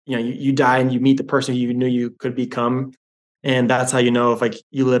you die and you meet the person you knew you could become. And that's how you know if like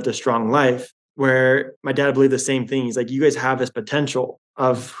you lived a strong life. Where my dad believed the same thing. He's like, you guys have this potential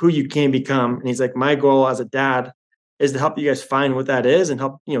of who you can become. And he's like, my goal as a dad is to help you guys find what that is and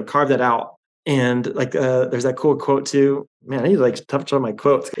help, carve that out. And like, there's that cool quote too, man, I need to like touch on my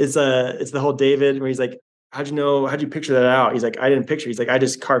quotes. It's the whole David where he's like, how'd you picture that out? He's like, I didn't picture. He's like, I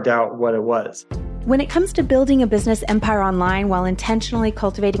just carved out what it was. When it comes to building a business empire online while intentionally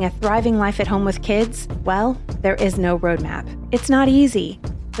cultivating a thriving life at home with kids, well, there is no roadmap. It's not easy.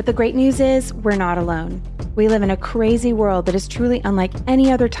 But the great news is we're not alone. We live in a crazy world that is truly unlike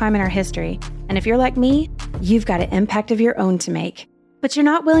any other time in our history. And if you're like me, you've got an impact of your own to make. But you're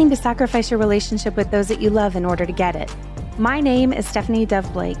not willing to sacrifice your relationship with those that you love in order to get it. My name is Stephanie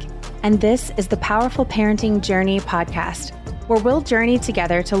Dove Blake, and this is the Powerful Parenting Journey podcast, where we'll journey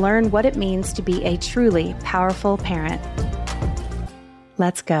together to learn what it means to be a truly powerful parent.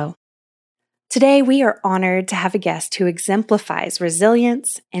 Let's go. Today, we are honored to have a guest who exemplifies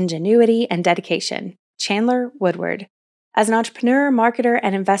resilience, ingenuity, and dedication, Chandler Woodward. As an entrepreneur, marketer,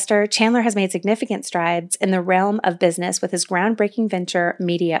 and investor, Chandler has made significant strides in the realm of business with his groundbreaking venture,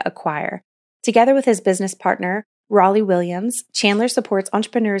 Media Acquire. Together with his business partner, Raleigh Williams, Chandler supports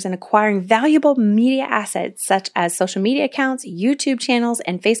entrepreneurs in acquiring valuable media assets such as social media accounts, YouTube channels,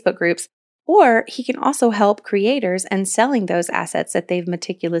 and Facebook groups, or he can also help creators in selling those assets that they've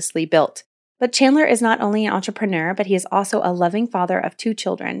meticulously built. But Chandler is not only an entrepreneur, but he is also a loving father of 2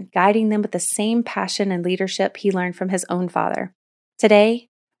 children, guiding them with the same passion and leadership he learned from his own father. Today,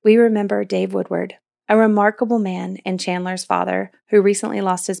 we remember Dave Woodward, a remarkable man and Chandler's father who recently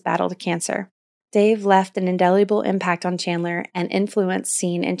lost his battle to cancer. Dave left an indelible impact on Chandler and influence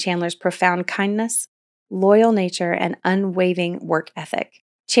seen in Chandler's profound kindness, loyal nature, and unwavering work ethic.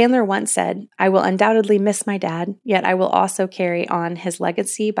 Chandler once said, "I will undoubtedly miss my dad, yet I will also carry on his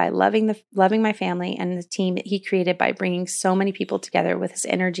legacy by loving my family and the team that he created by bringing so many people together with his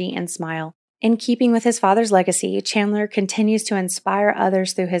energy and smile." In keeping with his father's legacy, Chandler continues to inspire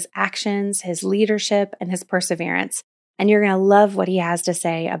others through his actions, his leadership, and his perseverance. And you're going to love what he has to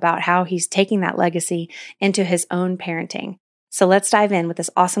say about how he's taking that legacy into his own parenting. So let's dive in with this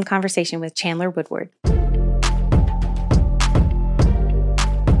awesome conversation with Chandler Woodward.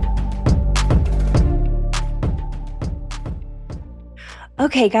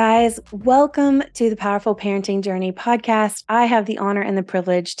 Okay, guys, welcome to the Powerful Parenting Journey podcast. I have the honor and the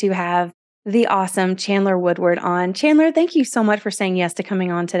privilege to have the awesome Chandler Woodward on. Chandler, thank you so much for saying yes to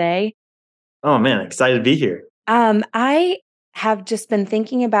coming on today. Oh man, excited to be here. I have just been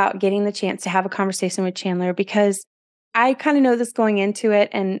thinking about getting the chance to have a conversation with Chandler because I kind of know this going into it.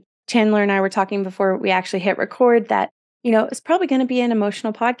 And Chandler and I were talking before we actually hit record that, it's probably going to be an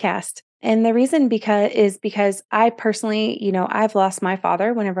emotional podcast. And the reason is because I personally, I've lost my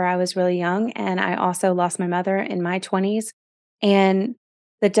father whenever I was really young. And I also lost my mother in my 20s. And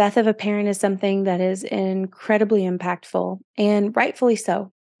the death of a parent is something that is incredibly impactful and rightfully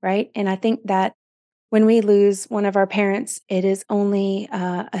so, right? And I think that when we lose one of our parents, it is only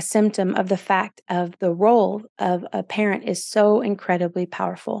a symptom of the fact of the role of a parent is so incredibly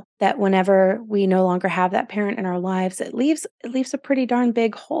powerful that whenever we no longer have that parent in our lives, it leaves a pretty darn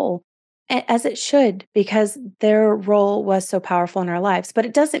big hole, as it should, because their role was so powerful in our lives. But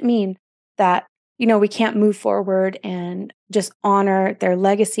it doesn't mean that, we can't move forward and just honor their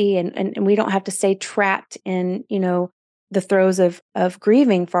legacy and we don't have to stay trapped in, the throes of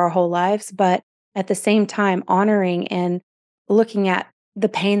grieving for our whole lives. But at the same time, honoring and looking at the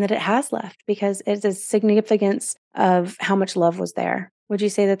pain that it has left, because it's a significance of how much love was there. Would you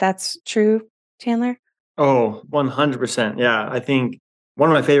say that that's true, Chandler? Oh, 100%. Yeah. I think one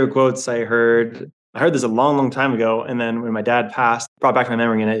of my favorite quotes I heard this a long, long time ago. And then when my dad passed, brought back my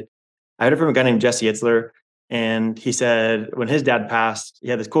memory in it. I heard it from a guy named Jesse Itzler. And he said, when his dad passed, he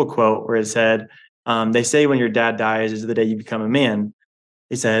had this cool quote where it said, they say when your dad dies is the day you become a man.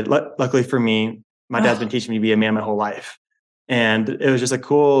 He said, luckily for me, my dad's been teaching me to be a man my whole life. And it was just a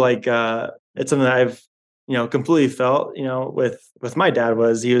cool, it's something that I've, completely felt, with my dad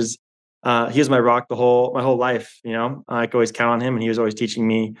he was my rock my whole life. I could always count on him and he was always teaching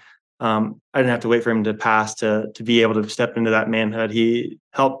me. I didn't have to wait for him to pass to be able to step into that manhood. He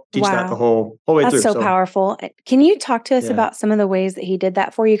helped teach that the whole way through. That's so powerful. Can you talk to us about some of the ways that he did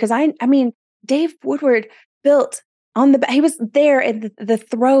that for you? Because I mean, Dave Woodward built he was there in the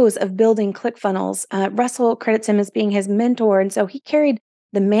throes of building ClickFunnels. Russell credits him as being his mentor. And so he carried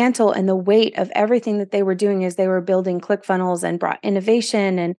the mantle and the weight of everything that they were doing as they were building ClickFunnels and brought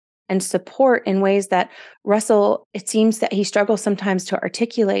innovation and support in ways that Russell, it seems that he struggles sometimes to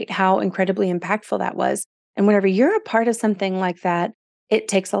articulate how incredibly impactful that was. And whenever you're a part of something like that, it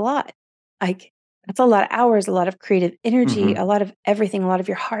takes a lot. Like that's a lot of hours, a lot of creative energy, Mhm. a lot of everything, a lot of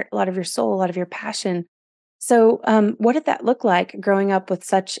your heart, a lot of your soul, a lot of your passion. So, what did that look like growing up with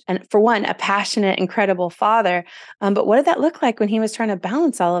such, and for one, a passionate, incredible father? But what did that look like when he was trying to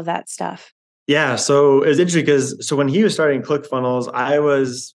balance all of that stuff? Yeah, so it was interesting because when he was starting ClickFunnels, I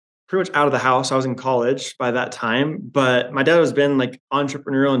was pretty much out of the house. I was in college by that time, but my dad has been like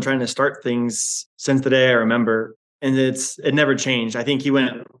entrepreneurial and trying to start things since the day I remember, and it never changed. I think he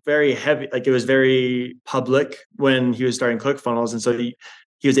went very heavy, like it was very public when he was starting ClickFunnels, and so he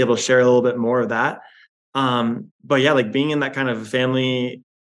was able to share a little bit more of that. But yeah, like being in that kind of family,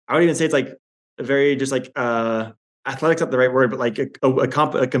 I would even say it's like a very just like athletics not the right word, but like a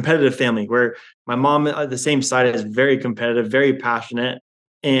competitive family where my mom at the same side is very competitive, very passionate,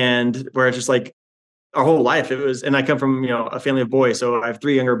 and where it's just like our whole life it was. And I come from a family of boys, so I have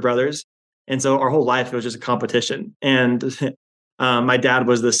three younger brothers, and so our whole life it was just a competition. And my dad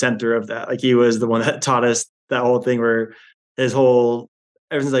was the center of that. Like he was the one that taught us that whole thing where his whole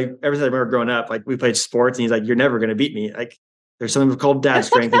ever since I remember growing up, like we played sports, and he's like, "You're never going to beat me." Like there's something called dad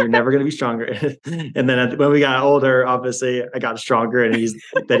strength, and you're never going to be stronger. And then when we got older, obviously I got stronger, and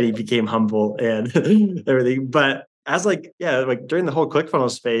he became humble and everything. But as like yeah, like during the whole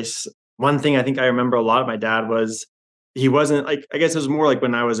ClickFunnels space, one thing I think I remember a lot of my dad was he wasn't like I guess it was more like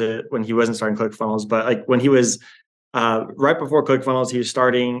when he wasn't starting ClickFunnels, but like when he was right before ClickFunnels,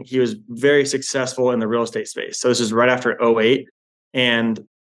 he was very successful in the real estate space. So this is right after '08. And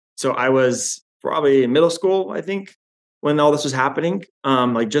so I was probably in middle school, I think, when all this was happening,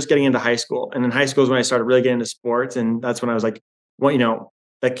 like just getting into high school. And in high school is when I started really getting into sports. And that's when I was like, well,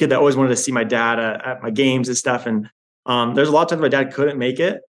 that kid that always wanted to see my dad at my games and stuff. And there's a lot of times my dad couldn't make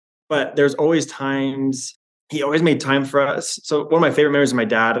it, but there's always times he always made time for us. So one of my favorite memories of my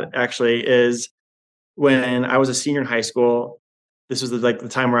dad actually is when I was a senior in high school. This was like the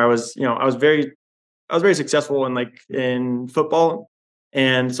time where I was very successful in football.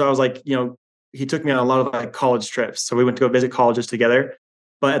 And so I was like, he took me on a lot of like college trips. So we went to go visit colleges together.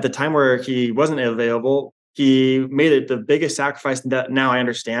 But at the time where he wasn't available, he made it the biggest sacrifice that now I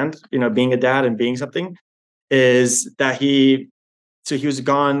understand, being a dad and being something is that he was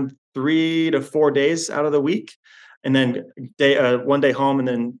gone 3 to 4 days out of the week, and then one day home, and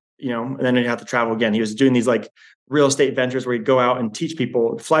then and then he'd have to travel again. He was doing these like real estate ventures where he'd go out and teach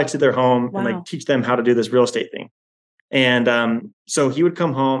people, fly to their home, and like Wow. teach them how to do this real estate thing. And so he would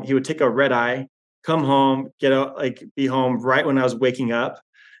come home, he would take a red eye, come home, get out, like be home right when I was waking up,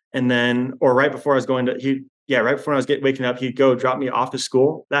 and then or right before I was going to right before I was waking up, he'd go drop me off to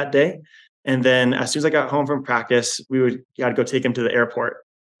school that day. And then as soon as I got home from practice, I'd go take him to the airport.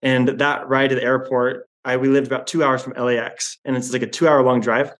 And that ride to the airport, we lived about 2 hours from LAX, and it's like a 2 hour long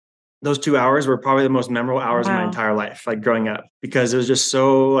drive. Those 2 hours were probably the most memorable hours of my Wow. entire life, like growing up, because it was just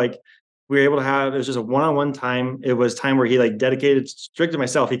so like we were able to have it was just a one-on-one time. It was time where he like dedicated strict to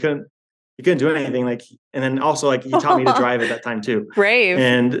myself. He couldn't do anything like, and then also like he taught me to drive at that time too. Brave.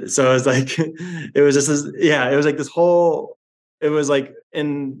 And so it was like it was just it was like this whole it was like,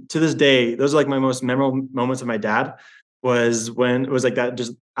 and to this day those are like my most memorable moments of my dad was when it was like that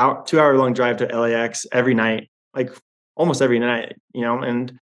just 2 hour long drive to LAX every night, like almost every night,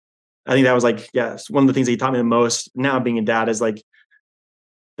 and I think that was like, yes, one of the things that he taught me the most now being a dad is like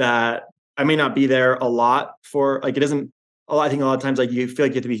that I may not be there a lot for like, it doesn't, I think a lot of times like you feel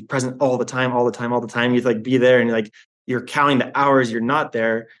like you have to be present all the time, all the time, all the time. You have to like be there, and you're counting the hours you're not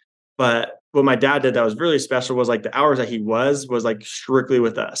there. But what my dad did that was really special was like the hours that he was like strictly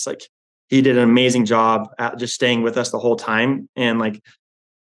with us. Like he did an amazing job at just staying with us the whole time. And like,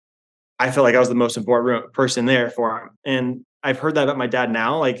 I felt like I was the most important person there for him. And I've heard that about my dad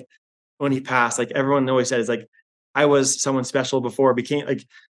now. Like when he passed, like everyone always said, is like, I was someone special before it became like,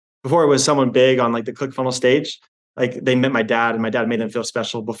 before it was someone big on like the ClickFunnels stage. Like they met my dad, and my dad made them feel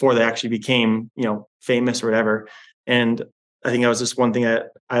special before they actually became, famous or whatever. And I think that was just one thing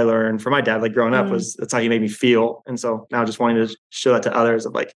that I learned from my dad, like growing up, Mm. was that's how he made me feel. And so now just wanting to show that to others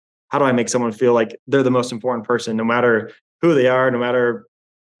of like, how do I make someone feel like they're the most important person, no matter who they are, no matter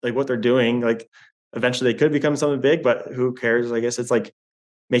like what they're doing. Like eventually they could become something big, but who cares? I guess it's like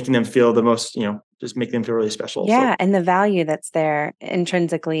making them feel the most, just making them feel really special. Yeah, So and the value that's there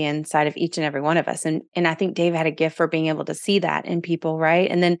intrinsically inside of each and every one of us. And I think Dave had a gift for being able to see that in people, right?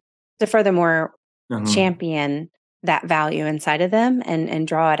 And then to furthermore mhm. champion that value inside of them and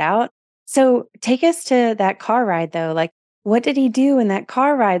draw it out. So take us to that car ride though. Like what did he do in that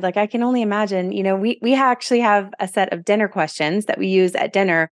car ride? Like I can only imagine, we actually have a set of dinner questions that we use at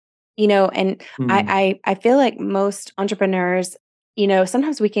dinner, and Mhm. I feel like most entrepreneurs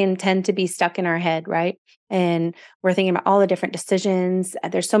sometimes we can tend to be stuck in our head, right? And we're thinking about all the different decisions.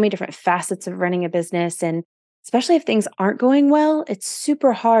 There's so many different facets of running a business. And especially if things aren't going well, it's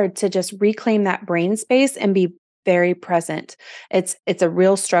super hard to just reclaim that brain space and be very present. It's a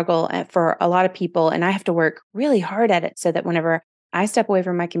real struggle for a lot of people. And I have to work really hard at it so that whenever I step away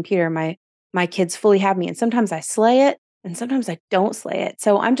from my computer, my kids fully have me. And sometimes I slay it and sometimes I don't slay it.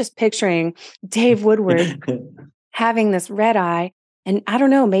 So I'm just picturing Dave Woodward having this red eye. And I don't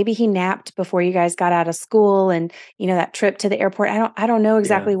know, maybe he napped before you guys got out of school and, that trip to the airport. I don't know Yeah.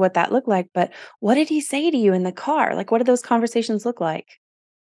 exactly what that looked like, but what did he say to you in the car? Like, what did those conversations look like?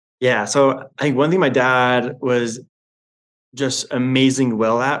 Yeah. So I think one thing my dad was just amazing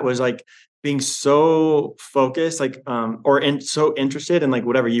well at was like being so focused, like, so interested in like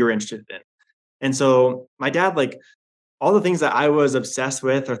whatever you were interested in. And so my dad, like, all the things that I was obsessed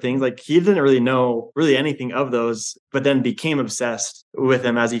with or things like he didn't really know really anything of those, but then became obsessed with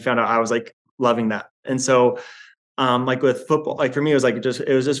them as he found out I was like loving that. And so like with football, like for me, it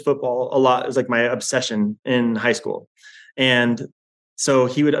was just football a lot. It was like my obsession in high school. And so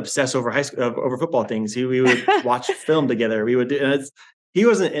he would obsess over high school, over football things. We would watch film together. We would do, and he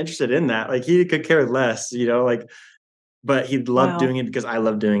wasn't interested in that. Like he could care less, like, but he loved Wow. doing it because I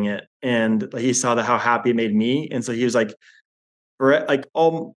loved doing it. And he saw how happy it made me. And so he was like, for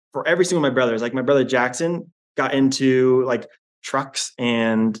every single of my brothers, like my brother Jackson got into like trucks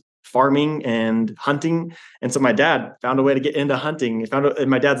and farming and hunting. And so my dad found a way to get into hunting. And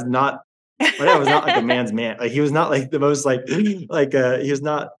my dad was not like a man's man. Like he was not like the most he was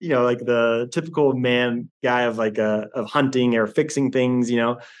not, like the typical man guy of of hunting or fixing things,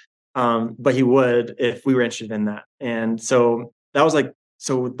 but he would if we were interested in that. And so that was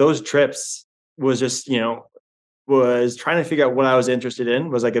so those trips was just, was trying to figure out what I was interested in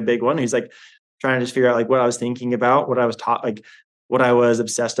was like a big one. He's like trying to just figure out like what I was thinking about, what I was taught, like what I was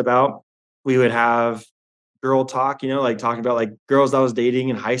obsessed about. We would have girl talk, like talking about like girls that I was dating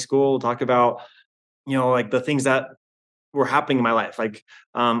in high school, talk about, like the things that were happening in my life, like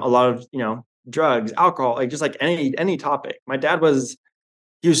a lot of, drugs, alcohol, like just like any topic. My dad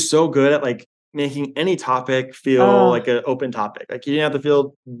he was so good at like making any topic feel Oh, like an open topic. Like you didn't have to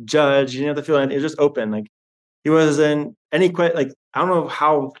feel judged, you didn't have to feel anything. It was just open. Like he wasn't like, I don't know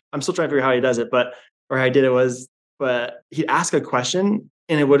how, I'm still trying to figure out how he does it, or how he did it but he'd ask a question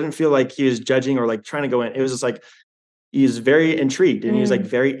and it wouldn't feel like he was judging or like trying to go in. It was just like, he was very intrigued and he was like mm,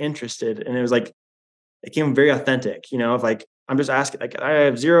 very interested. And it was like, it came very authentic, of like, I'm just asking, like, I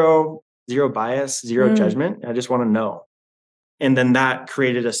have zero bias, zero mm. judgment. I just want to know. And then that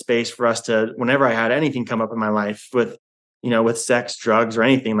created a space for us to, whenever I had anything come up in my life with sex, drugs, or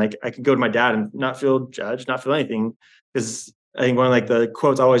anything, like I could go to my dad and not feel judged, not feel anything. Because I think one of like the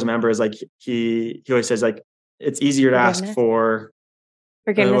quotes I always remember is like, he always says like, it's easier to ask Forgiveness. for,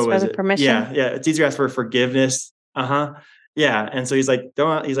 Forgiveness what was rather it? permission. Yeah. It's easier to ask for forgiveness. Uh-huh. Yeah. And so he's like,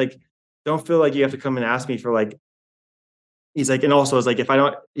 don't feel like you have to come and ask me for like, he's like, and also it's like, if I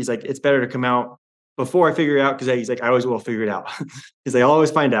don't, he's like, it's better to come out before I figure it out. Cause he's like, I always will figure it out. He's like, I'll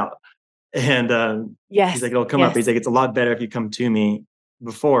always find out. And he's Yes. like, it'll come up. Yes. He's like, it's a lot better if you come to me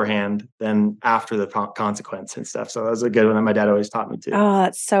beforehand than after the consequence and stuff. So that was a good one that my dad always taught me too. Oh,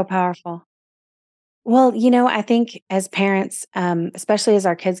 that's so powerful. Well, I think as parents, especially as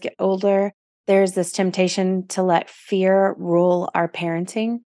our kids get older, there's this temptation to let fear rule our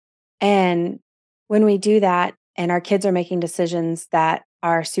parenting. And when we do that, and our kids are making decisions that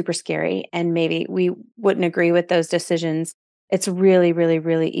are super scary, and maybe we wouldn't agree with those decisions, it's really, really,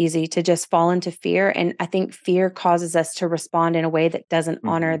 really easy to just fall into fear. And I think fear causes us to respond in a way that doesn't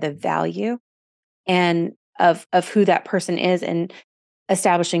honor Mhm. the value and of who that person is and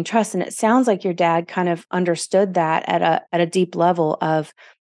establishing trust. And it sounds like your dad kind of understood that at a deep level of,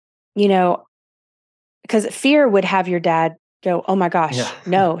 you know, because fear would have your dad go, "Oh my Yeah. gosh,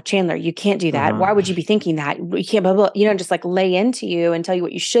 no, Chandler, you can't do that. Uh-huh. Why would you be thinking that? You can't blah, blah," just like lay into you and tell you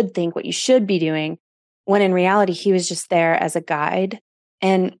what you should think, what you should be doing. When in reality, he was just there as a guide.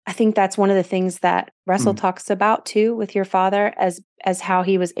 And I think that's one of the things that Russell Mm, talks about too with your father as how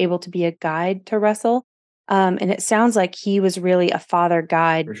he was able to be a guide to Russell. And it sounds like he was really a father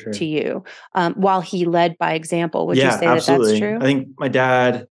guide for to sure. you while he led by example. Would you Yeah, say that that's absolutely. true? I think my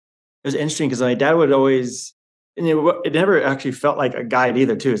dad, it was interesting because my dad would always, and it never actually felt like a guide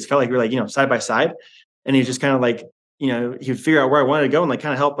either too. It felt like we were like, side by side. And he was just kind of like, he would figure out where I wanted to go and like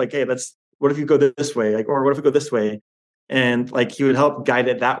kind of help like, hey, what if you go this way? Like, or what if we go this way? And like, he would help guide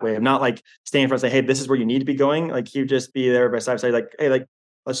it that way. I'm not like staying in front and say, hey, this is where you need to be going. Like he would just be there by side by side, like, hey, like,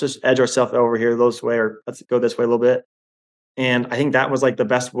 let's just edge ourselves over here this way, or let's go this way a little bit. And I think that was like the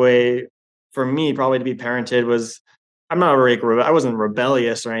best way for me probably to be parented was I'm not like, I wasn't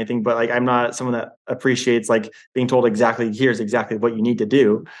rebellious or anything, but like, I'm not someone that appreciates like being told exactly, here's exactly what you need to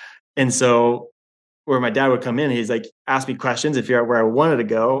do. And so where my dad would come in, he's like, ask me questions if you're where I wanted to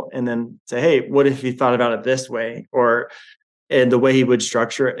go, and then say, hey, what if you thought about it this way? Or, and the way he would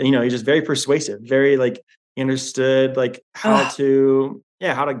structure it, he's just very persuasive, very like, he understood like how to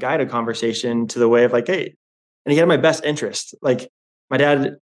guide a conversation to the way of like, hey, and he had my best interest. Like my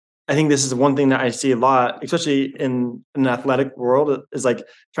dad, I think this is one thing that I see a lot, especially in an athletic world, is like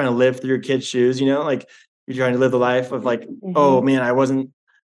trying to live through your kid's shoes, like you're trying to live the life of like, oh man,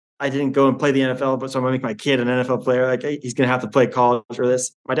 I didn't go and play the NFL, but so I'm gonna make my kid an NFL player. Like hey, he's gonna have to play college or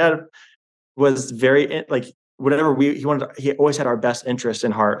this. My dad was very like whatever he always had our best interest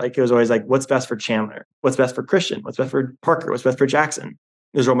in heart. Like it was always like, what's best for Chandler? What's best for Christian? What's best for Parker? What's best for Jackson?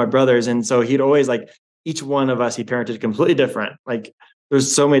 Those were all my brothers. And so he'd always like each one of us, he parented completely different. Like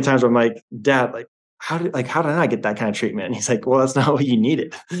there's so many times where I'm like, Dad, like, how did I get that kind of treatment? And he's like, well, that's not what you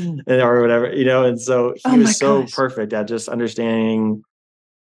needed or whatever, And so he was so perfect at just understanding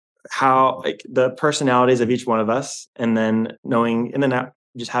how like the personalities of each one of us, and then knowing, and then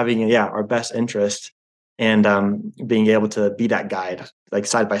just having our best interest, and being able to be that guide like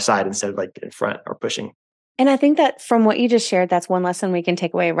side by side instead of like in front or pushing. And I think that from what you just shared, that's one lesson we can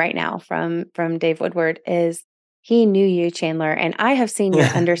take away right now from Dave Woodward is he knew you, Chandler, and I have seen your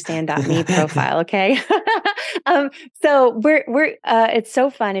understand.me profile. Okay. So we're it's so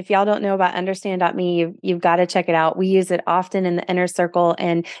fun. If y'all don't know about understand.me, you've got to check it out. We use it often in the inner circle,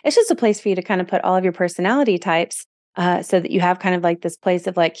 and it's just a place for you to kind of put all of your personality types, so that you have kind of like this place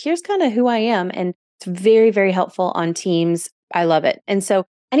of like, here's kind of who I am. And it's very, very helpful on teams. I love it. And so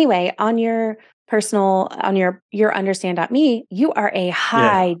anyway, on your personal, on your understand.me, you are a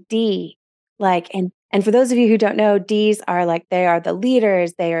high D, like, and for those of you who don't know, Ds are like, they are the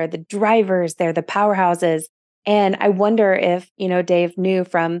leaders, they are the drivers, they're the powerhouses. And I wonder if, Dave knew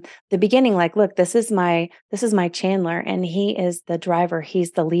from the beginning, like, look, this is my Chandler, and he is the driver.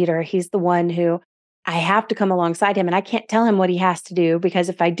 He's the leader. He's the one who I have to come alongside him, and I can't tell him what he has to do, because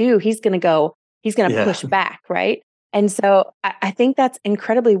if I do, he's going to push back. Right. And so I think that's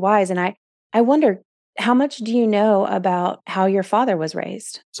incredibly wise. And I wonder, how much do you know about how your father was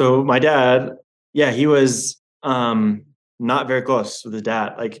raised? So my dad, he was not very close with his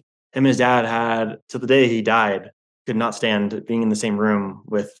dad. Like him and his dad had, to the day he died, could not stand being in the same room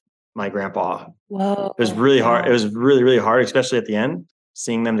with my grandpa. Whoa. It was really hard. It was really, really hard, especially at the end,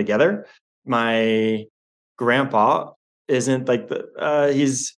 seeing them together. My grandpa isn't like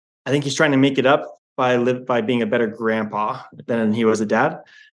I think he's trying to make it up by being a better grandpa than he was a dad.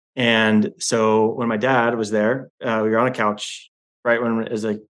 And so when my dad was there, we were on a couch right when it was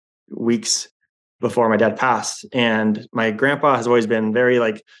like weeks before my dad passed. And my grandpa has always been very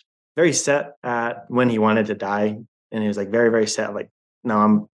set at when he wanted to die. And he was like very, very set, like, no,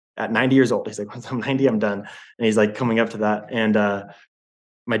 I'm at 90 years old. He's like, once I'm 90, I'm done. And he's like coming up to that. And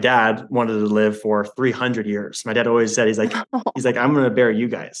my dad wanted to live for 300 years. My dad always said, he's like, I'm going to bury you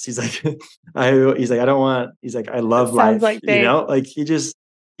guys. He's like, I love life, like like he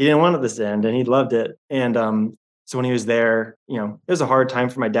didn't want this to end, and he loved it. And so when he was there, it was a hard time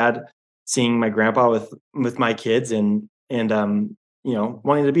for my dad seeing my grandpa with my kids and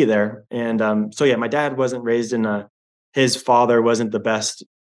wanting to be there. And so my dad wasn't raised in his father wasn't the best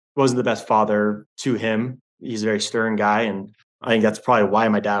father to him. He's a very stern guy, and I think that's probably why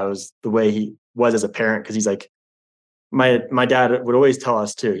my dad was the way he was as a parent, because he's like, my dad would always tell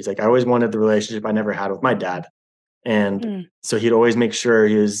us too. He's like, I always wanted the relationship I never had with my dad. And so he'd always make sure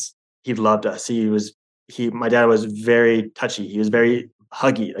he loved us. My dad was very touchy. He was very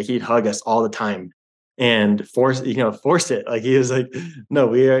huggy. Like he'd hug us all the time and force it. Like he was like,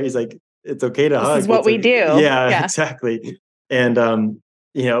 no, he's like, it's okay to hug. This is what we do. Yeah, exactly. And,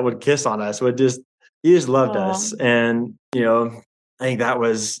 would kiss on us, he just loved us. And, I think that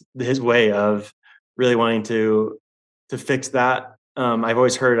was his way of really wanting to fix that. I've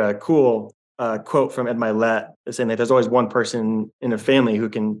always heard a cool quote from Ed Milet saying that there's always one person in a family who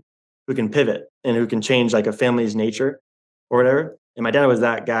can pivot and who can change like a family's nature or whatever. And my dad was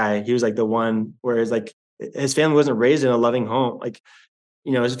that guy. He was like the one, whereas like his family wasn't raised in a loving home. Like,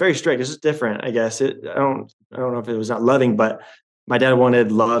 it's very strict. It's just different, I guess. I don't know if it was not loving, but my dad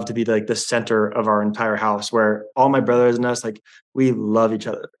wanted love to be like the center of our entire house, where all my brothers and us, like we love each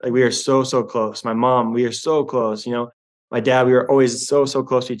other. Like we are so, so close. My mom, we are so close, my dad, we were always so, so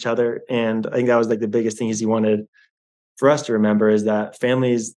close to each other. And I think that was like the biggest thing he wanted for us to remember, is that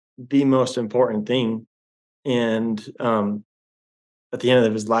family is the most important thing. And at the end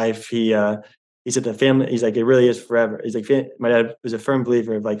of his life, he said that family, he's like, it really is forever. He's like, my dad was a firm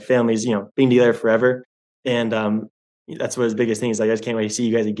believer of like families, being together forever. And, that's what his biggest thing is. Like, I just can't wait to see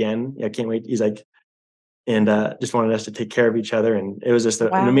you guys again. Yeah, I can't wait. He's like, and just wanted us to take care of each other. And it was just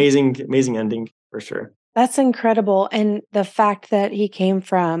an Wow. amazing ending for sure. That's incredible. And the fact that he came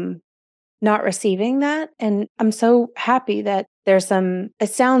from not receiving that. And I'm so happy that it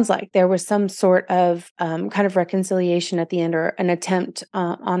sounds like there was some sort of kind of reconciliation at the end, or an attempt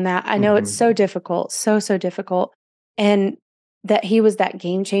on that. I know it's so difficult, so difficult. And that he was that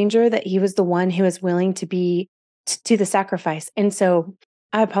game changer, that he was the one who was willing to do the sacrifice. And so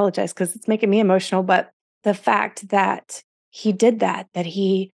I apologize because it's making me emotional, but the fact that he did that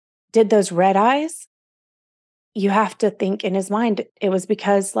he did those red eyes, you have to think in his mind, it was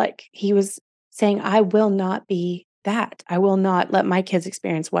because like he was saying, I will not be that. I will not let my kids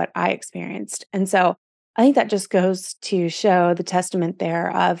experience what I experienced. And so I think that just goes to show the testament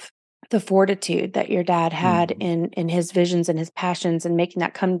there of the fortitude that your dad had in his visions and his passions and making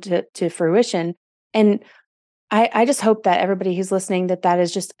that come to fruition. And I just hope that everybody who's listening, that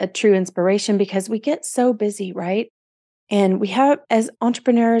is just a true inspiration, because we get so busy, right? And we have, as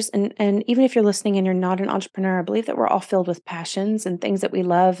entrepreneurs, and even if you're listening and you're not an entrepreneur, I believe that we're all filled with passions and things that we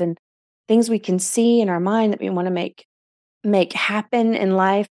love and things we can see in our mind that we want to make happen in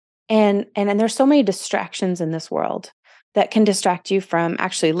life. And there's so many distractions in this world that can distract you from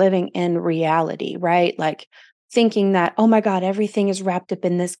actually living in reality, right? Like thinking that, oh my God, everything is wrapped up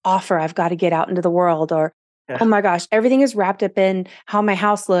in this offer I've got to get out into the world, or oh my gosh, everything is wrapped up in how my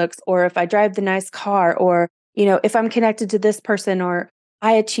house looks, or if I drive the nice car, or if I'm connected to this person, or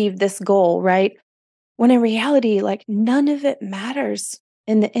I achieve this goal, right? When in reality, like none of it matters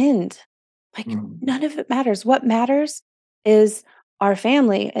in the end. Like none of it matters. What matters is our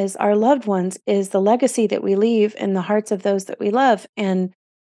family, is our loved ones, is the legacy that we leave in the hearts of those that we love. And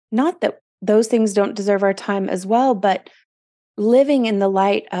not that those things don't deserve our time as well, but living in the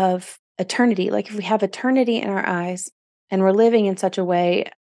light of eternity, like if we have eternity in our eyes and we're living in such a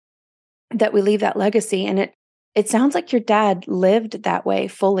way that we leave that legacy. And it sounds like your dad lived that way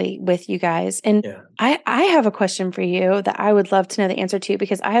fully with you guys. And I have a question for you that I would love to know the answer to,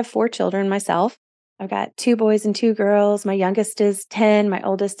 because I have 4 children myself. I've got 2 boys and 2 girls. My youngest is 10. My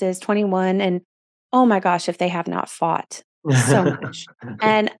oldest is 21. And oh my gosh, if they have not fought so much.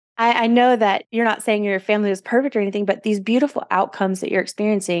 And I know that you're not saying your family was perfect or anything, but these beautiful outcomes that you're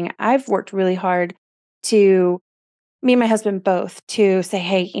experiencing, I've worked really hard me and my husband both, to say,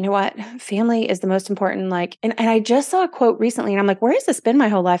 hey, you know what? Family is the most important. Like, and I just saw a quote recently and I'm like, where has this been my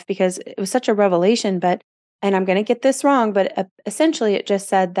whole life? Because it was such a revelation, and I'm going to get this wrong, but essentially it just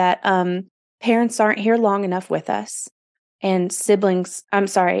said that parents aren't here long enough with us, and spouses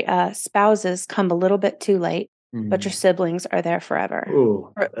come a little bit too late, but your siblings are there forever.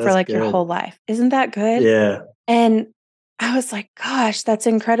 Ooh, for like good. Your whole life. Isn't that good? Yeah. And I was like, gosh, that's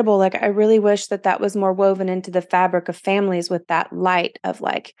incredible. Like, I really wish that was more woven into the fabric of families, with that light of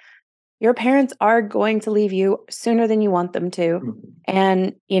like, your parents are going to leave you sooner than you want them to.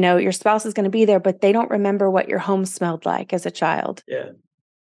 And, your spouse is going to be there, but they don't remember what your home smelled like as a child. Yeah.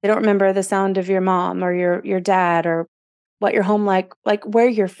 They don't remember the sound of your mom or your dad, or what your home like where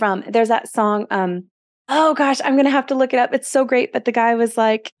you're from. There's that song. Oh gosh, I'm going to have to look it up. It's so great. But the guy was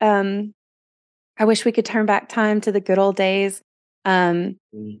like, I wish we could turn back time to the good old days. When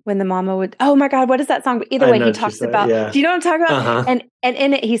the mama would, oh my God, what is that song? But either way, he talks about, do you know what I'm talking about? And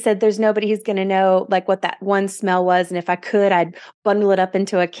in it, he said, there's nobody who's going to know like what that one smell was. And if I could, I'd bundle it up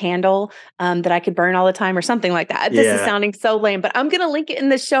into a candle that I could burn all the time, or something like that. This is sounding so lame, but I'm going to link it in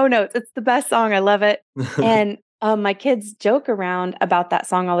the show notes. It's the best song. I love it. And my kids joke around about that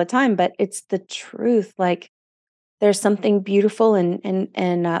song all the time, but it's the truth. Like, there's something beautiful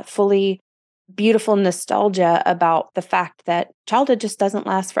and fully beautiful nostalgia about the fact that childhood just doesn't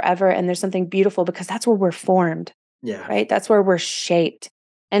last forever. And there's something beautiful, because that's where we're formed. Yeah. Right. That's where we're shaped.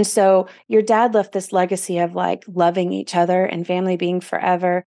 And so your dad left this legacy of like loving each other and family being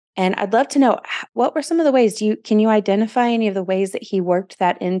forever. And I'd love to know, what were some of the ways, can you identify any of the ways that he worked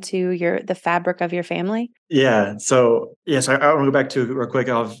that into the fabric of your family? Yeah. So I want to go back to real quick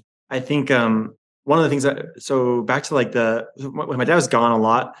I think one of the things so back to like when my dad was gone a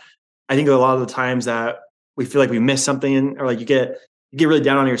lot, I think a lot of the times that we feel like we miss something, or like you get really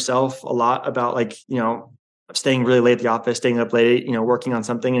down on yourself a lot about like, staying really late at the office, staying up late, working on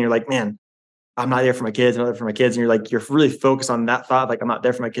something. And you're like, man, I'm not there for my kids. I'm not there for my kids. And you're really focused on that thought. Like, I'm not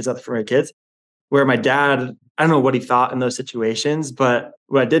there for my kids, not there for my kids. Where my dad, I don't know what he thought in those situations, but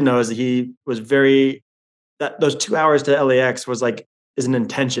what I did know is that he was those 2 hours to LAX is an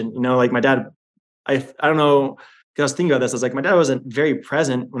intention, like my dad, I don't know. Because I was thinking about this, I was like, my dad wasn't very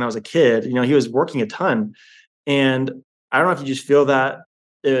present when I was a kid. He was working a ton. And I don't know if you just feel that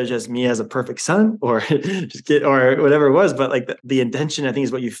it was just me as a perfect son or just get, or whatever it was. But like the intention, I think,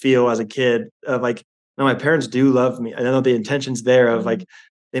 is what you feel as a kid of like, no, my parents do love me. I know the intention's there of like,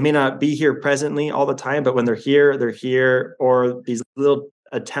 they may not be here presently all the time, but when they're here, or these little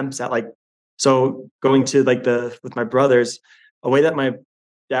attempts at like, so going to like with my brothers, a way that my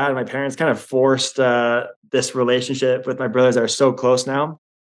dad and my parents kind of forced this relationship with my brothers that are so close now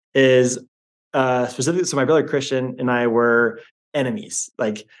is specifically, so my brother Christian and I were enemies,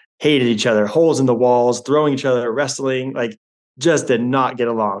 like hated each other, holes in the walls, throwing each other, wrestling, like just did not get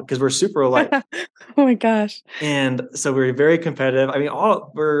along because we're super alike. Oh my gosh. And so we're very competitive. I mean,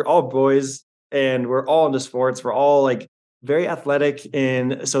 we're all boys and we're all into sports. We're all like very athletic.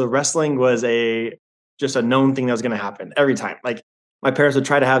 And so wrestling was just a known thing that was going to happen every time. Like my parents would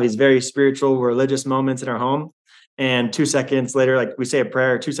try to have these very spiritual, religious moments in our home. And 2 seconds later, like we say a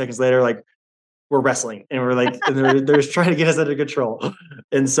prayer, 2 seconds later, like we're wrestling and we're like, and they're just trying to get us under control.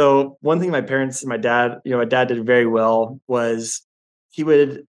 And so one thing my parents and my dad, my dad did very well was we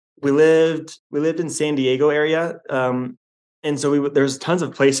lived in San Diego area. And so there's tons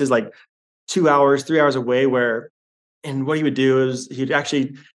of places like 2 hours, 3 hours away and what he would do is he'd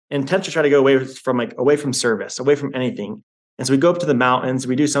actually intentionally try to go away from service, away from anything. And so we go up to the mountains,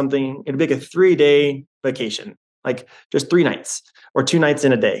 we do something, it'd be like a 3-day vacation, like just 3 nights or 2 nights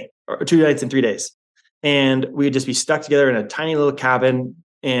in a day or 2 nights in 3 days. And we'd just be stuck together in a tiny little cabin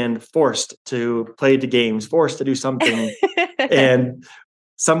and forced to play the games, forced to do something. And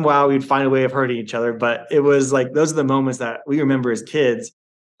somehow we'd find a way of hurting each other. But it was like, those are the moments that we remember as kids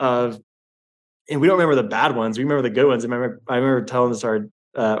and we don't remember the bad ones. We remember the good ones. I remember telling this to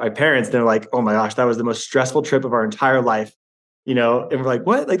my parents, they're like, oh my gosh, that was the most stressful trip of our entire life. And we're like,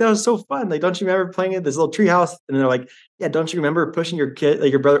 what? Like, that was so fun. Like, don't you remember playing at this little tree house? And they're like, yeah, don't you remember pushing your kid,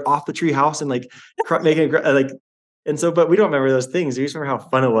 like your brother off the tree house and like making it like, and so, but we don't remember those things. We just remember how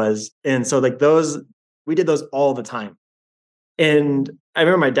fun it was. And so like we did those all the time. And I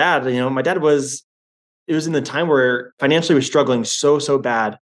remember my dad, it was in the time where financially was struggling so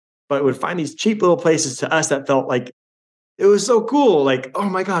bad, but would find these cheap little places to us that felt like it was so cool. Like, oh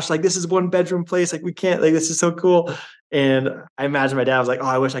my gosh, like this is 1-bedroom place. Like we can't, like, this is so cool. And I imagine my dad was like, oh,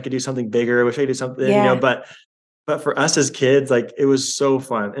 I wish I could do something bigger. I wish I could do something, but for us as kids, like it was so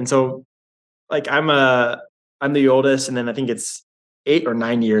fun. And so like, I'm the oldest, and then I think it's 8 or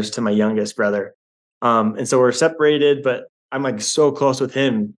 9 years to my youngest brother. And so we're separated, but I'm like so close with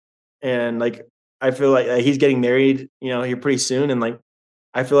him. And like, I feel like he's getting married, here pretty soon. And like,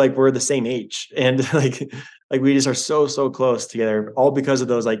 I feel like we're the same age and like we just are so close together, all because of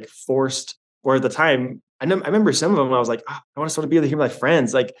those like forced, or at the time, I remember some of them, I was like, oh, I want to sort of be with my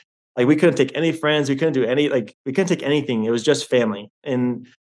friends. Like we couldn't take any friends. We couldn't do we couldn't take anything. It was just family and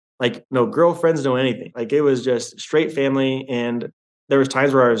like no girlfriends, no anything. Like it was just straight family. And there was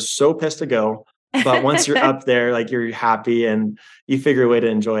times where I was so pissed to go, but once you're up there, like you're happy and you figure a way to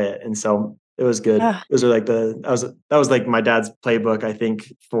enjoy it. And so it was good. Those are like that was like my dad's playbook, I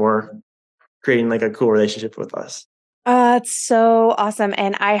think, for creating like a cool relationship with us. It's so awesome.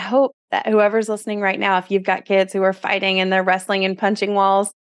 And I hope that whoever's listening right now, if you've got kids who are fighting and they're wrestling and punching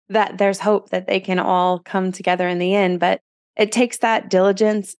walls, that there's hope that they can all come together in the end. But it takes that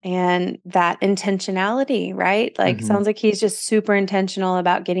diligence and that intentionality, right? Like, sounds like he's just super intentional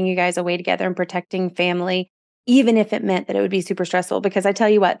about getting you guys away together and protecting family, even if it meant that it would be super stressful. Because I tell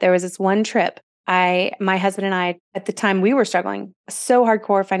you what, there was this one trip, my husband and I, at the time we were struggling so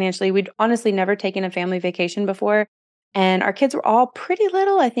hardcore financially. We'd honestly never taken a family vacation before. And our kids were all pretty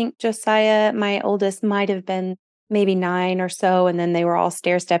little. I think Josiah, my oldest, might have been maybe 9 or so. And then they were all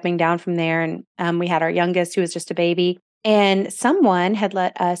stair-stepping down from there. And we had our youngest, who was just a baby. And someone had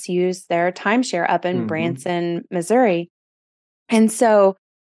let us use their timeshare up in Branson, Missouri. And so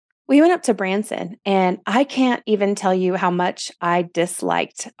we went up to Branson, and I can't even tell you how much I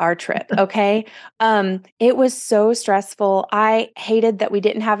disliked our trip. Okay. It was so stressful. I hated that we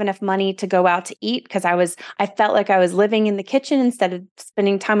didn't have enough money to go out to eat because I felt like I was living in the kitchen instead of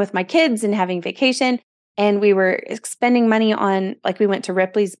spending time with my kids and having vacation. And we were spending money on, like, we went to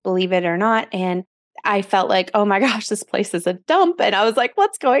Ripley's, believe it or not. And I felt like, oh my gosh, this place is a dump. And I was like,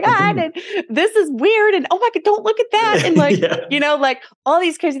 what's going on? And this is weird. And oh my God, don't look at that. And like, like all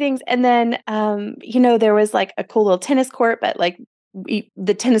these crazy things. And then, there was like a cool little tennis court, but like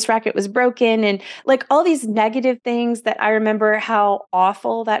the tennis racket was broken and like all these negative things that I remember how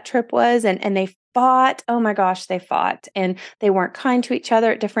awful that trip was. And they fought. Oh my gosh, they fought. And they weren't kind to each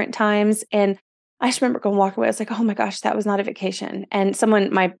other at different times. And I just remember going walk away. I was like, oh my gosh, that was not a vacation. And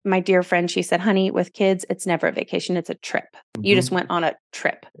someone, my dear friend, she said, honey, with kids, it's never a vacation. It's a trip. You just went on a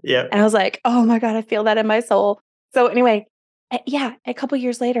trip. Yeah. And I was like, oh my God, I feel that in my soul. So anyway, Yeah, a couple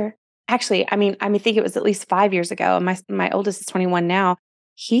years later. Actually, I think it was at least 5 years ago. My oldest is 21 now.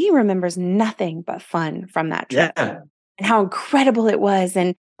 He remembers nothing but fun from that trip Yeah. and how incredible it was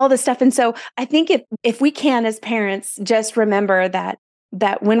and all this stuff. And so I think if we can as parents just remember that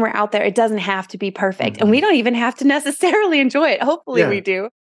when we're out there, it doesn't have to be perfect. And we Mhm. don't even have to necessarily enjoy it. Hopefully we Yeah. do.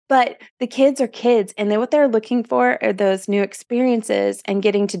 But the kids are kids and then what they're looking for are those new experiences and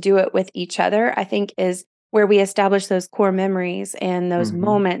getting to do it with each other, I think is where we establish those core memories and those Mhm.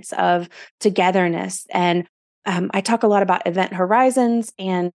 moments of togetherness. And I talk a lot about event horizons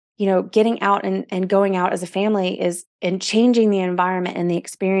and getting out and going out as a family is and changing the environment and the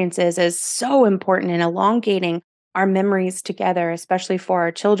experiences is so important in elongating our memories together, especially for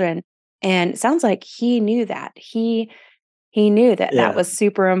our children. And it sounds like he knew that. He knew that that Yeah. was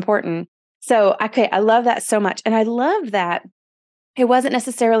super important. So, okay, I love that so much. And I love that it wasn't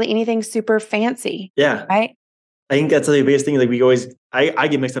necessarily anything super fancy, Yeah. right? I think that's the biggest thing. Like we always, I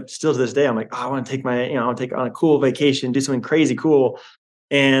get mixed up still to this day. I'm like, oh, I want to take I want to take on a cool vacation, do something crazy cool.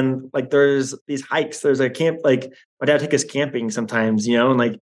 And like, there's these hikes, there's a camp, like my dad take us camping sometimes, and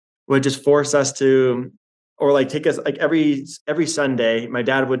like would just force us to, or like take us like every Sunday, my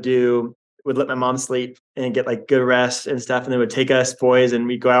dad would let my mom sleep and get like good rest and stuff. And then would take us boys and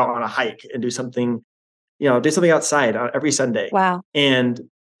we'd go out on a hike and do something outside every Sunday. Wow. And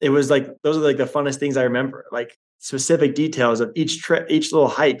it was like, those are like the funnest things I remember, like specific details of each trip, each little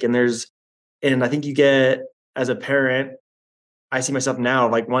hike. And I think you get, as a parent, I see myself now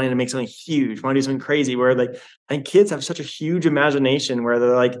like wanting to make something huge, want to do something crazy where like, I think kids have such a huge imagination where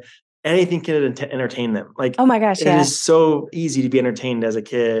they're like, anything can entertain them. Like Oh my gosh, it yeah. is so easy to be entertained as a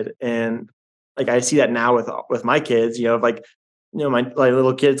kid. And like, I see that now with my kids, like, my like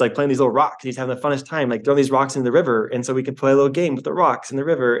little kids like playing these little rocks. He's having the funnest time, like throwing these rocks in the river. And so we can play a little game with the rocks in the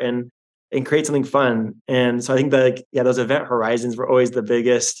river and create something fun. And so I think that like, yeah, those event horizons were always the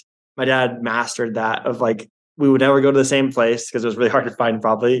biggest. My dad mastered that of like, we would never go to the same place because it was really hard to find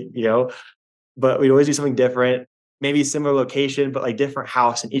probably, but we'd always do something different, maybe similar location, but like different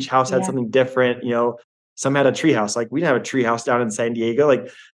house. And each house had Yeah. something different, some had a tree house. Like we didn't have a tree house down in San Diego. Like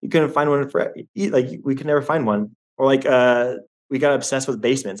you couldn't find one like we could never find one. Or like, we got obsessed with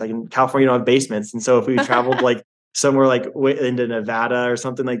basements. Like in California, you don't have basements. And so if we traveled like somewhere like into Nevada or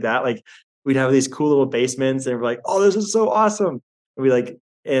something like that, like we'd have these cool little basements and we're like, oh, this is so awesome.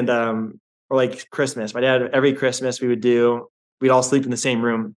 And or like Christmas. My dad, every Christmas we'd all sleep in the same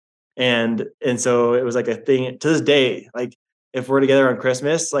room. And so it was like a thing to this day. Like if we're together on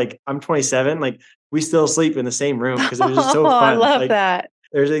Christmas, like I'm 27, like we still sleep in the same room because it was just so Oh, I fun. love Like that.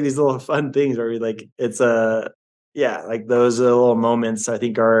 there's like these little fun things where we like, yeah, like those little moments I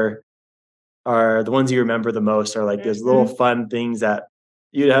think are the ones you remember the most are like those little Mhm. fun things that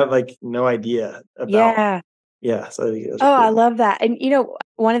you'd have like no idea about. Yeah. Yeah. So I think those are Oh, I cool. love that. And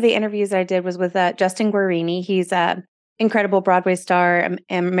one of the interviews I did was with Justin Guarini. He's a incredible Broadway star,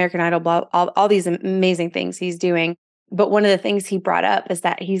 American Idol, all these amazing things he's doing. But one of the things he brought up is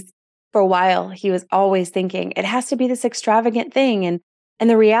that for a while, he was always thinking it has to be this extravagant thing. And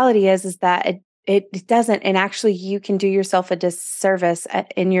the reality is that it doesn't. And actually, you can do yourself a disservice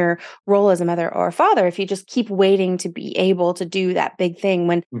in your role as a mother or a father if you just keep waiting to be able to do that big thing.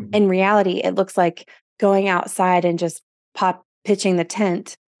 When Mhm. in reality, it looks like going outside and just pitching the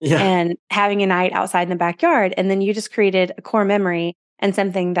tent Yeah. and having a night outside in the backyard. And then you just created a core memory and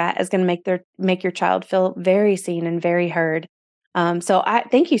something that is going to make your child feel very seen and very heard. So I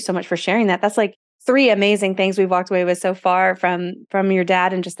thank you so much for sharing that. That's like 3 amazing things we've walked away with so far from your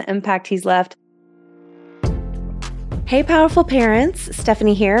dad and just the impact he's left. Hey, powerful parents,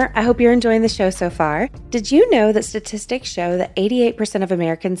 Stephanie here. I hope you're enjoying the show so far. Did you know that statistics show that 88% of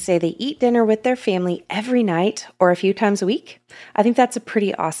Americans say they eat dinner with their family every night or a few times a week? I think that's a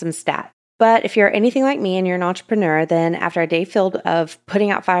pretty awesome stat. But if you're anything like me and you're an entrepreneur, then after a day filled of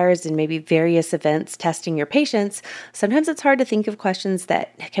putting out fires and maybe various events testing your patience, sometimes it's hard to think of questions that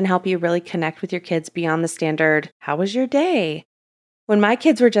can help you really connect with your kids beyond the standard, "How was your day?" When my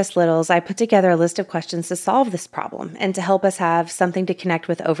kids were just littles, I put together a list of questions to solve this problem and to help us have something to connect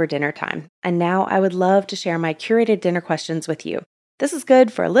with over dinner time. And now I would love to share my curated dinner questions with you. This is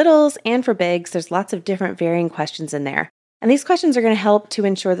good for littles and for bigs. There's lots of different varying questions in there. And these questions are going to help to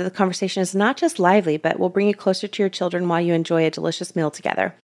ensure that the conversation is not just lively, but will bring you closer to your children while you enjoy a delicious meal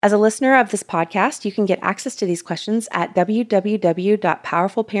together. As a listener of this podcast, you can get access to these questions at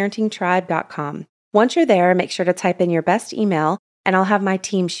www.powerfulparentingtribe.com. Once you're there, make sure to type in your best email, and I'll have my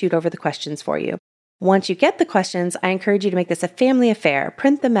team shoot over the questions for you. Once you get the questions, I encourage you to make this a family affair.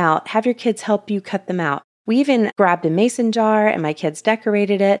 Print them out, have your kids help you cut them out. We even grabbed a mason jar and my kids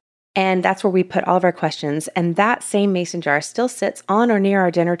decorated it. And that's where we put all of our questions. And that same mason jar still sits on or near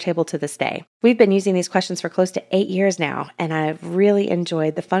our dinner table to this day. We've been using these questions for close to 8 years now, and I've really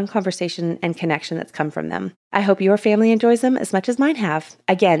enjoyed the fun conversation and connection that's come from them. I hope your family enjoys them as much as mine have.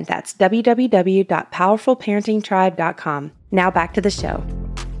 Again, that's www.powerfulparentingtribe.com. Now back to the show.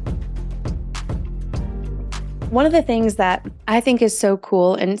 One of the things that I think is so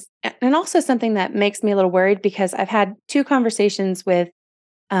cool and also something that makes me a little worried, because I've had 2 conversations with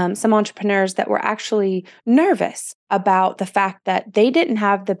some entrepreneurs that were actually nervous about the fact that they didn't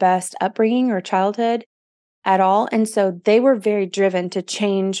have the best upbringing or childhood at all. And so they were very driven to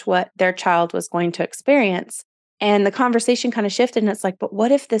change what their child was going to experience. And the conversation kind of shifted, and it's like, but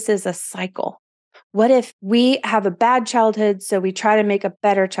what if this is a cycle? What if we have a bad childhood, so we try to make a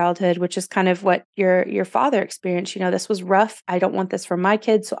better childhood, which is kind of what your father experienced. This was rough. I don't want this for my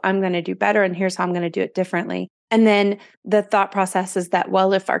kids, so I'm going to do better, and here's how I'm going to do it differently. And then the thought process is that,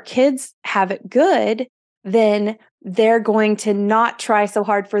 well, if our kids have it good, then they're going to not try so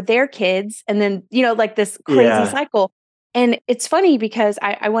hard for their kids. And then, like this crazy cycle. And it's funny because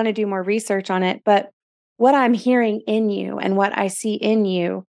I want to do more research on it, but what I'm hearing in you and what I see in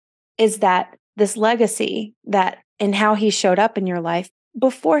you is that this legacy that and how he showed up in your life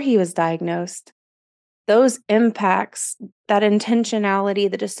before he was diagnosed, those impacts, that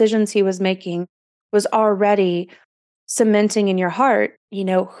intentionality, the decisions he was making was already cementing in your heart,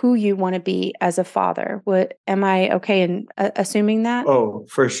 who you want to be as a father. Am I okay in assuming that? Oh,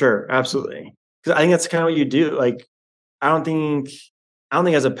 for sure. Absolutely. Because I think that's kind of what you do. Like, I don't think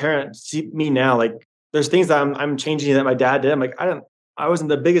as a parent, see me now, like there's things that I'm changing that my dad did. I'm like, I wasn't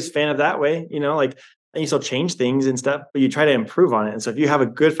the biggest fan of that way, like, and you still change things and stuff, but you try to improve on it. And so if you have a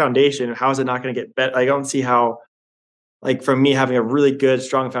good foundation, how is it not going to get better? I don't see how, like, from me having a really good,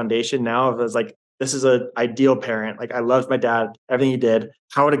 strong foundation now, of as like, this is an ideal parent. Like, I loved my dad, everything he did.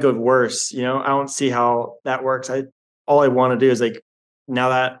 How would it go worse? I don't see how that works. All I want to do is, like, now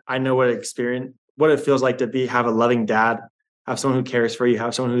that I know what it feels like to have a loving dad, have someone who cares for you,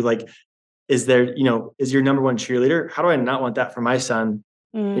 have someone who, like, is there, is your number one cheerleader. How do I not want that for my son?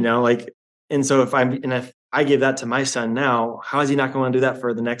 Like, and so if I give that to my son now, how is he not going to do that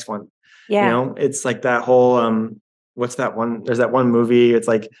for the next one? Yeah. It's like that whole, what's that one? There's that one movie. It's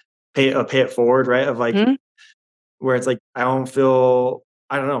like pay it forward, right? Of like, where it's like, I don't know,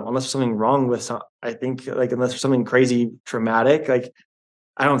 unless there's something wrong with I think, like, unless there's something crazy traumatic, like,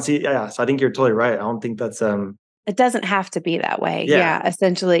 I don't see. Yeah. So I think you're totally right. I don't think that's, it doesn't have to be that way. Yeah.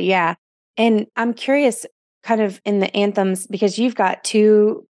 Essentially. Yeah. And I'm curious, kind of in the anthems, because you've got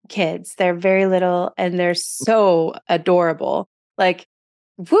 2 kids. They're very little and they're so adorable. Like,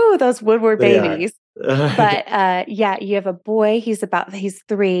 woo, those Woodward babies. But you have a boy. He's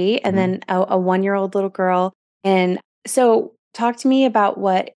 3, and then a 1-year-old little girl. And so, talk to me about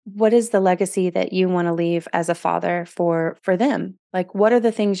what is the legacy that you want to leave as a father for them? Like, what are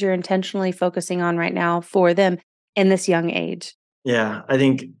the things you're intentionally focusing on right now for them in this young age? Yeah, I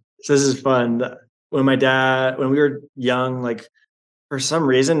think so. This is fun. When we were young, like, for some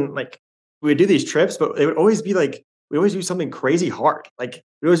reason, like, we would do these trips, but it would always be like, we always do something crazy hard. Like,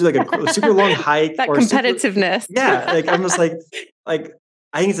 we always do like a super long hike. That competitiveness. Like, I'm just like,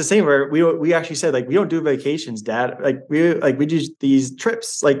 I think it's the same where we actually said, like, we don't do vacations, Dad. Like, we do these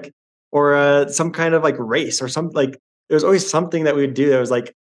trips, like, or some kind of like race or something. Like, there was always something that we would do that was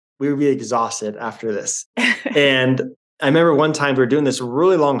like, we would be exhausted after this. And I remember one time we were doing this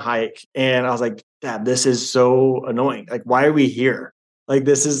really long hike, and I was like, Dad, this is so annoying. Like, why are we here? Like,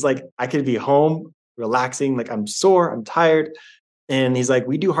 this is like, I could be home relaxing. Like, I'm sore, I'm tired. And he's like,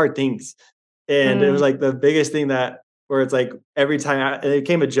 we do hard things. And it was like the biggest thing where it's like, every time it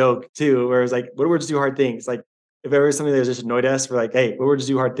became a joke too, where it's like, Woodward just do hard things. Like, if there was something that just annoyed us, we're like, hey, Woodward just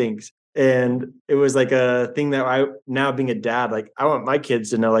do hard things. And it was like a thing that now being a dad, like, I want my kids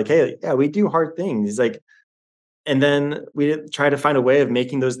to know, like, hey, yeah, we do hard things. Like, and then we try to find a way of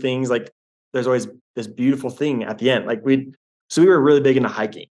making those things, like, there's always this beautiful thing at the end. Like, so we were really big into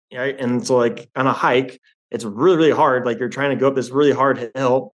hiking, right? And so, like, on a hike, it's really, really hard. Like, you're trying to go up this really hard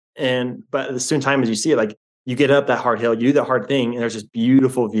hill, but at the same time as you see it, like, you get up that hard hill, you do that hard thing, and there's this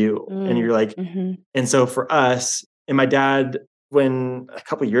beautiful view. And you're like, and so for us, and my dad, when a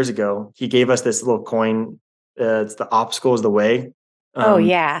couple of years ago, he gave us this little coin. It's The Obstacle is the Way. Oh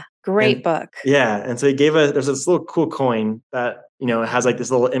yeah. Great book. Yeah. And so he gave there's this little cool coin that, it has like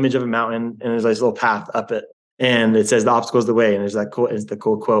this little image of a mountain, and there's like this little path up it. And it says, the obstacle is the way. And there's the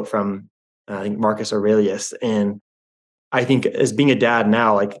cool quote from, I think, Marcus Aurelius. And I think, as being a dad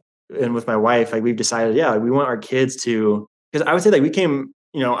now, like, and with my wife, like, we've decided, we want our kids to, because I would say, like, we came,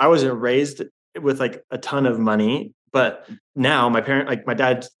 I wasn't raised with like a ton of money, But now my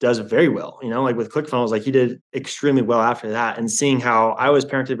dad does very well, like with ClickFunnels, like he did extremely well after that. And seeing how I was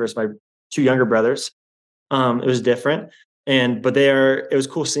parented versus my two younger brothers, it was different. But it was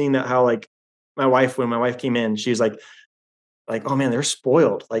cool seeing that how like when my wife came in, she was like, oh man, they're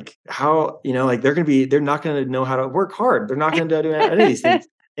spoiled. Like how, like they're not going to know how to work hard. They're not going to do any of these things.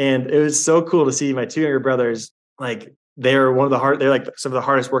 And it was so cool to see my two younger brothers, like they're like some of the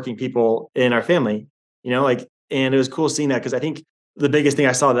hardest working people in our family, and it was cool seeing that. Cause I think the biggest thing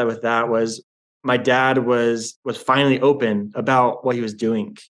I saw with that was my dad was finally open about what he was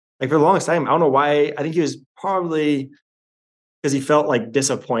doing. Like for the longest time, I don't know why. I think he was probably because he felt like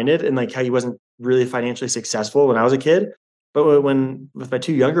disappointed and like how he wasn't really financially successful when I was a kid. But when with my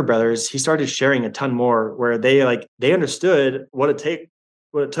two younger brothers, he started sharing a ton more where they understood what it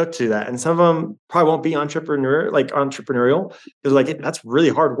took to that. And some of them probably won't be entrepreneurial because like that's really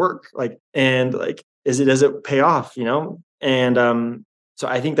hard work. Like, and like, does it pay off, And so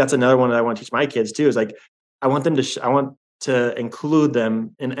I think that's another one that I want to teach my kids too, is like, I want to include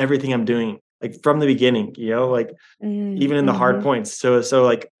them in everything I'm doing, like from the beginning, like even in the hard points. So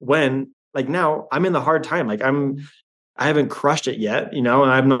like now I'm in the hard time, like I haven't crushed it yet, and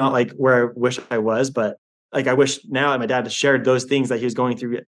I'm not like where I wish I was, but like I wish now that my dad shared those things that he was going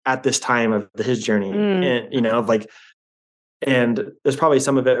through at this time of his journey, and of like, and there's probably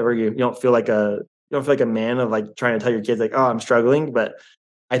some of it where you don't feel like a man of like trying to tell your kids like, oh, I'm struggling, but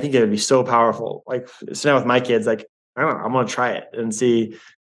I think it would be so powerful. Like so now with my kids, like I don't know, I'm gonna try it and see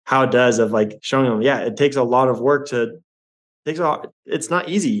how it does of like showing them. Yeah, it takes a lot of work it's not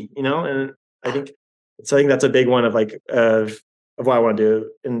easy, and I think that's a big one of like of what I want to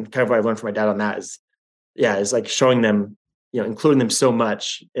do, and kind of what I learned from my dad on that is like showing them, including them so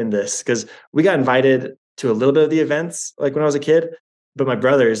much in this, because we got invited to a little bit of the events like when I was a kid, but my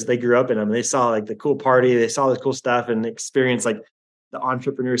brothers, they grew up in them. They saw like the cool party, they saw the cool stuff and experienced like the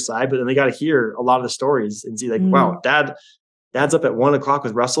entrepreneur side, but then they got to hear a lot of the stories and see like, wow, dad's up at 1:00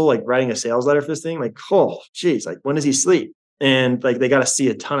 with Russell, like writing a sales letter for this thing. Like, oh geez, like when does he sleep? And like, they got to see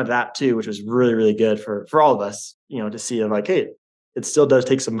a ton of that too, which was really, really good for all of us, to see like, hey, it still does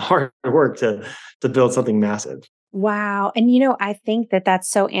take some hard work to build something massive. Wow. And, I think that that's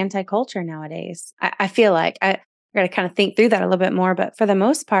so anti-culture nowadays. I feel like I got to kind of think through that a little bit more. But for the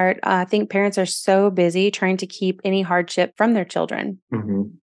most part, I think parents are so busy trying to keep any hardship from their children. Mm-hmm.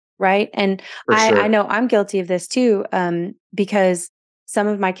 Right. And I know I'm guilty of this too, because some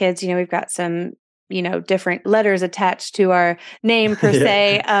of my kids, we've got some, different letters attached to our name per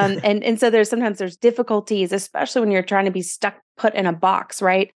se. And so sometimes there's difficulties, especially when you're trying to be put in a box.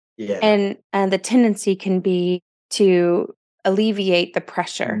 Right. Yeah. And the tendency can be to alleviate the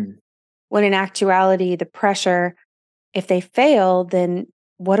pressure, when in actuality, the pressure, if they fail, then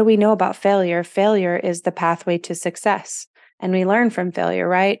what do we know about failure? Failure is the pathway to success, and we learn from failure,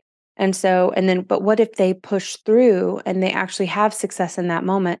 right? But what if they push through and they actually have success in that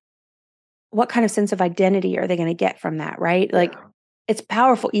moment? What kind of sense of identity are they going to get from that, right? Yeah. Like, it's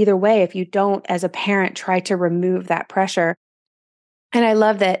powerful either way if you don't, as a parent, try to remove that pressure. And I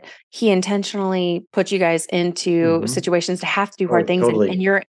love that he intentionally put you guys into situations to have to do hard things. Totally. And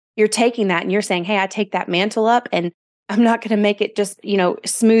you're taking that and you're saying, hey, I take that mantle up, and I'm not going to make it just,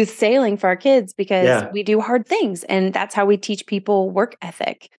 smooth sailing for our kids, because we do hard things. And that's how we teach people work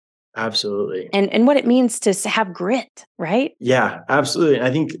ethic. Absolutely. And what it means to have grit, right? Yeah, absolutely. And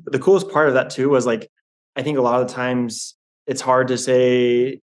I think the coolest part of that too was like, I think a lot of the times it's hard to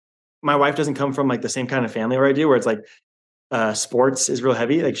say, my wife doesn't come from like the same kind of family where I do, where it's like, sports is real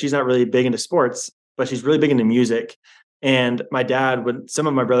heavy. Like she's not really big into sports, but she's really big into music. And my dad, when some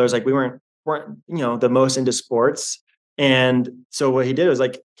of my brothers, like we weren't, the most into sports. And so what he did was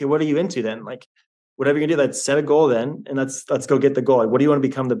like, okay, what are you into then? Like, whatever you can do, let's set a goal then. And let's go get the goal. Like, what do you want to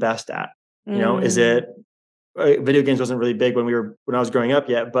become the best at? Is it video games wasn't really big when I was growing up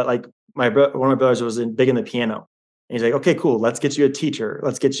yet, but like one of my brothers was big in the piano. And he's like, okay, cool. Let's get you a teacher.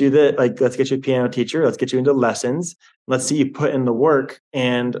 Let's get you a piano teacher. Let's get you into lessons. Let's see you put in the work.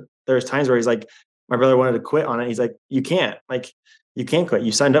 And there's times where he's like, my brother wanted to quit on it. He's like, you can't quit.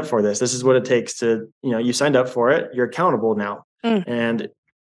 You signed up for this. This is what it takes to, you signed up for it. You're accountable now. And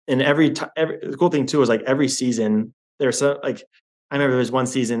the cool thing too was like every season there's some, like, I remember there was one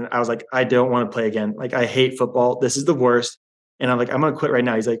season I was like, I don't want to play again. Like, I hate football. This is the worst. And I'm like, I'm going to quit right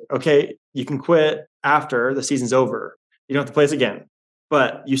now. He's like, okay, you can quit after the season's over. You don't have to play this again,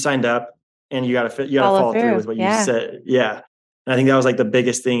 but you signed up and you got to follow through with what you said. Yeah. And I think that was like the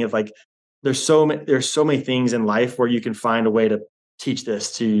biggest thing of like, there's so many things in life where you can find a way to teach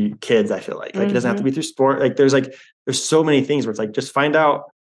this to kids. I feel like it doesn't have to be through sport. Like there's so many things where it's like, just find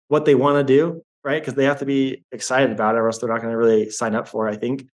out what they want to do right? Because they have to be excited about it, or else they're not going to really sign up for it, I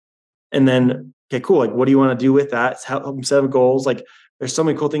think. And then, okay, cool. Like, what do you want to do with that? Help them set up goals. Like, there's so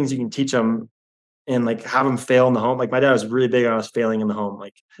many cool things you can teach them and like have them fail in the home. Like, my dad was really big on us failing in the home.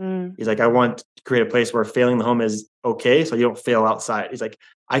 Like, he's like, I want to create a place where failing in the home is okay, so you don't fail outside. He's like,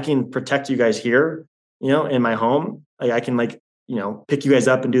 I can protect you guys here, in my home. Like, I can like, pick you guys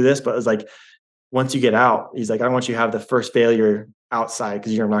up and do this. But it's like, once you get out, he's like, I don't want you to have the first failure outside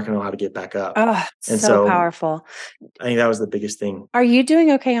because you're not going to know how to get back up. Oh, And so so powerful. I think that was the biggest thing. Are you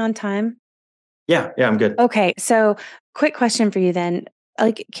doing okay on time? Yeah, I'm good. Okay, so quick question for you then.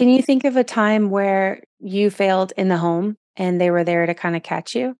 Like, can you think of a time where you failed in the home and they were there to kind of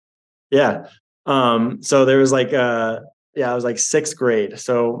catch you? Yeah. So there was like I was like sixth grade.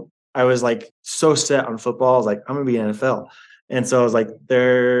 So I was like so set on football. I was like, I'm gonna be in NFL. And so I was like,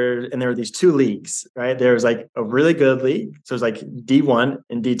 there were these two leagues, right? There was like a really good league. So it was like D1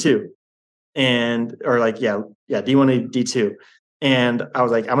 and D2. And or like, D1 and D2. And I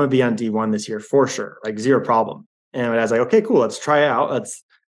was like, I'm gonna be on D1 this year for sure, like zero problem. And I was like, okay, cool, let's try it out.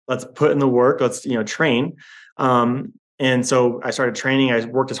 Let's put in the work, let's train. And so I started training. I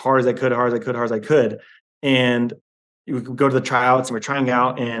worked as hard as I could, hard as I could, hard as I could. And we would go to the tryouts and we're trying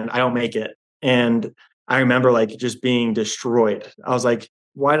out and I don't make it. And I remember like just being destroyed. I was like,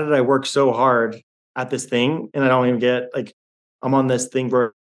 why did I work so hard at this thing? And I don't even get like, I'm on this thing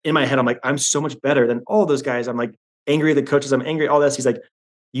where in my head, I'm like, I'm so much better than all those guys. I'm like angry at the coaches. I'm angry at all this. He's like,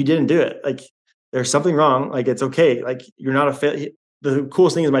 you didn't do it. Like there's something wrong. Like, it's okay. Like you're not a failure. The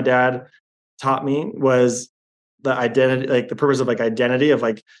coolest thing is my dad taught me was the identity, like the purpose of like identity of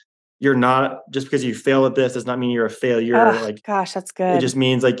like, you're not just because you fail at this does not mean you're a failure. Oh, Like gosh, that's it good. just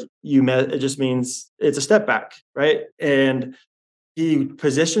means like it just means it's a step back. Right. And he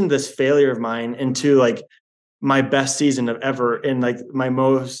positioned this failure of mine into like my best season of ever and like my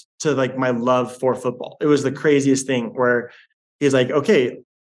most to like my love for football. It was the craziest thing where he's like, okay,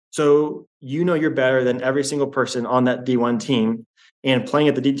 so you're better than every single person on that D1 team and playing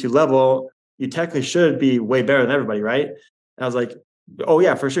at the D2 level, you technically should be way better than everybody, right? And I was like, oh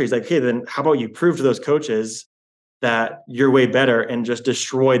yeah, for sure. He's like, okay, then how about you prove to those coaches that you're way better and just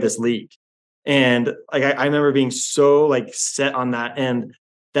destroy this league? And like I remember being so like set on that. And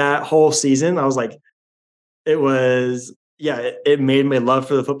that whole season, I was like, it made me love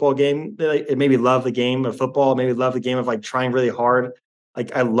for the football game. It made me love the game of football. It made me love the game of like trying really hard.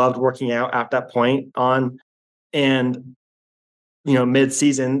 Like I loved working out at that point on. And mid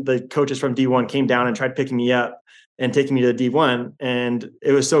season, the coaches from D1 came down and tried picking me up and taking me to D1. And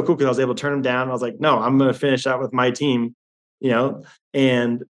it was so cool because I was able to turn them down. I was like, no, I'm going to finish out with my team,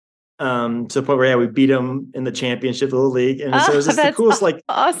 and to the point where we beat them in the championship of the league. And so it was just the That's coolest, like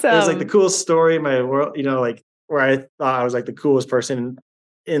awesome. it was like the coolest story in my world, like where I thought I was like the coolest person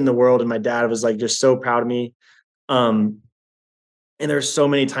in the world. And my dad was like just so proud of me. And there's so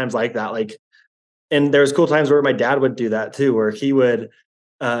many times like that. Like, and there's cool times where my dad would do that too, where he would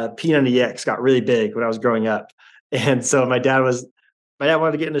P90X got really big when I was growing up. And so my dad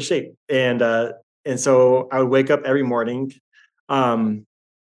wanted to get into shape. And so I would wake up every morning.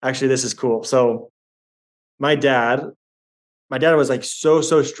 Actually, this is cool. So my dad was like so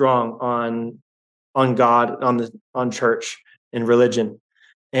strong on God, on church and religion.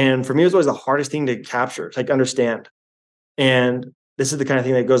 And for me, it was always the hardest thing to capture, to like understand. And this is the kind of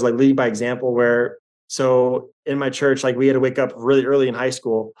thing that goes like lead by example, where so in my church, like we had to wake up really early in high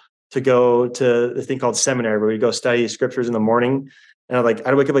school to go to the thing called seminary, where we go study scriptures in the morning. And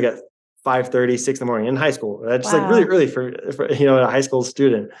I'd wake up like at 5:30, 6 in the morning in high school. That's just like really early for a high school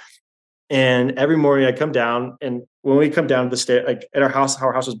student. And every morning I come down, and when we come down the stair, like at our house, how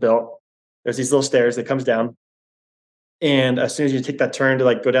our house was built, there's these little stairs that comes down. And as soon as you take that turn to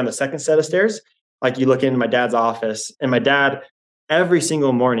like go down the second set of stairs, like you look into my dad's office, and my dad every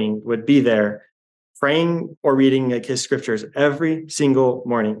single morning would be there praying or reading like his scriptures every single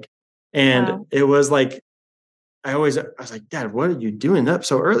morning. And it was like, I was like, Dad, what are you doing up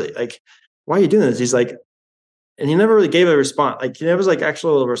so early? Like, why are you doing this? He's like, and he never really gave a response. Like he never was like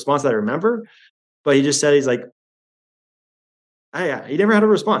actual response that I remember, but he just said, he's like, he never had a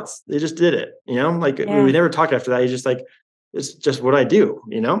response. They just did it, like we never talked after that. He's just like, it's just what I do,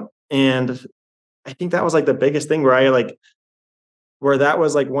 And I think that was like the biggest thing where that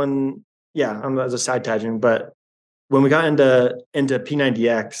was like one, I'm as a side tangent, but when we got into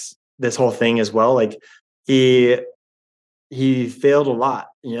P90X, this whole thing as well, like he failed a lot,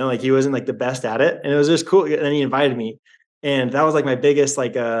 like he wasn't like the best at it. And it was just cool. And then he invited me. And that was like my biggest,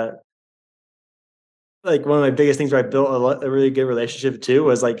 like one of my biggest things where I built a really good relationship too,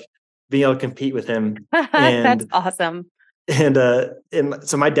 was like being able to compete with him. That's And awesome. And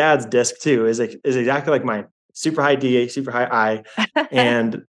so my dad's disc too is exactly like mine, super high D, super high I,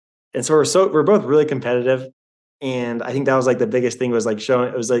 and we're both really competitive, and I think that was like the biggest thing was like showing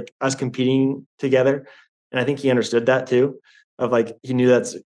it was like us competing together, and I think he understood that too, of like he knew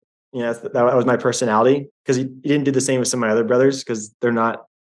that was my personality because he didn't do the same with some of my other brothers because they're not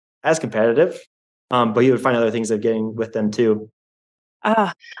as competitive, but he would find other things of getting with them too.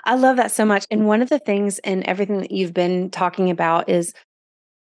 Ah, I love that so much. And one of the things in everything that you've been talking about is,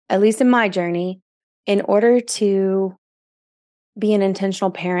 at least in my journey, in order to be an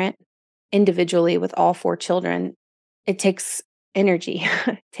intentional parent individually with all four children, it takes energy.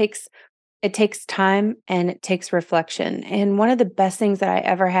 It takes time and it takes reflection. And one of the best things that I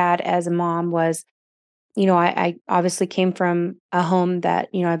ever had as a mom was, I obviously came from a home that,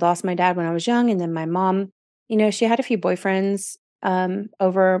 I'd lost my dad when I was young. And then my mom, she had a few boyfriends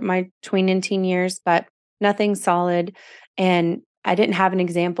over my tween and teen years, but nothing solid. And I didn't have an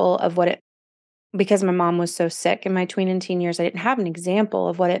example of because my mom was so sick in my tween and teen years, I didn't have an example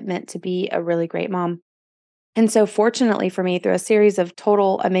of what it meant to be a really great mom. And so, fortunately for me, through a series of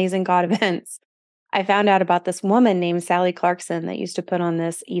total amazing God events, I found out about this woman named Sally Clarkson that used to put on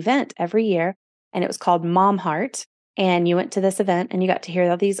this event every year, and it was called Mom Heart. And you went to this event and you got to hear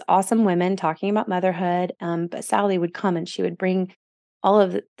all these awesome women talking about motherhood. But Sally would come and she would bring all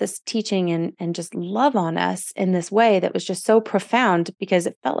of this teaching and just love on us in this way that was just so profound because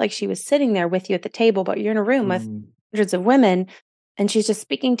it felt like she was sitting there with you at the table, but you're in a room with Mm. hundreds of women and she's just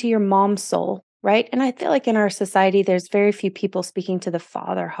speaking to your mom's soul, right? And I feel like in our society, there's very few people speaking to the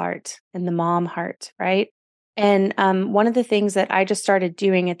father heart and the mom heart, right? And one of the things that I just started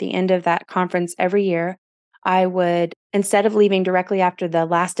doing at the end of that conference every year, I would, instead of leaving directly after the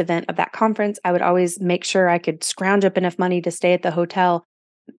last event of that conference, I would always make sure I could scrounge up enough money to stay at the hotel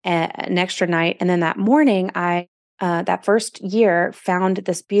an extra night. And then that morning, that first year, found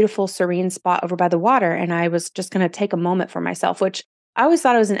this beautiful, serene spot over by the water. And I was just going to take a moment for myself, which I always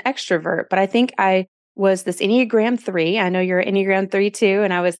thought I was an extrovert, but I think I was this Enneagram 3. I know you're Enneagram 3 too.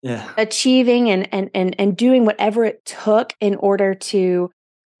 And I was Yeah. achieving and doing whatever it took in order to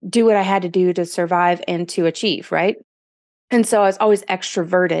do what I had to do to survive and to achieve, right? And so I was always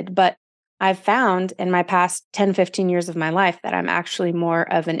extroverted, but I've found in my past 10, 15 years of my life that I'm actually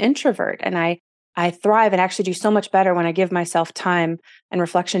more of an introvert. And I thrive and actually do so much better when I give myself time and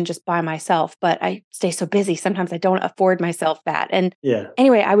reflection just by myself. But I stay so busy. Sometimes I don't afford myself that. And Yeah.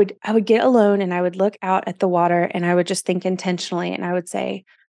 anyway, I would get alone and I would look out at the water and I would just think intentionally and I would say,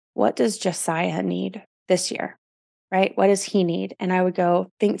 what does Josiah need this year? Right? What does he need? And I would go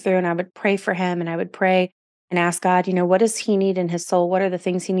think through and I would pray for him and I would pray and ask God, what does he need in his soul? What are the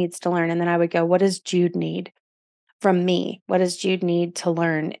things he needs to learn? And then I would go, what does Jude need from me? What does Jude need to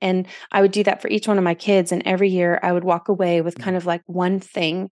learn? And I would do that for each one of my kids. And every year I would walk away with kind of like one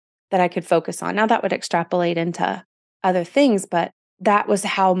thing that I could focus on. Now that would extrapolate into other things, but that was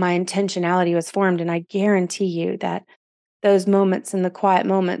how my intentionality was formed. And I guarantee you that those moments and the quiet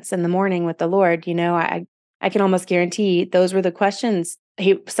moments in the morning with the Lord, I can almost guarantee those were the questions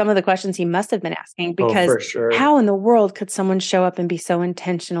some of the questions he must have been asking, Oh, because for sure. how in the world could someone show up and be so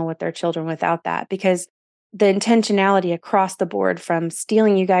intentional with their children without that? Because the intentionality across the board, from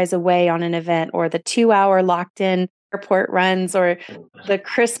stealing you guys away on an event or the 2-hour locked in airport runs or the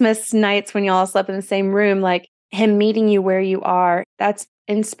Christmas nights when you all slept in the same room, like him meeting you where you are, that's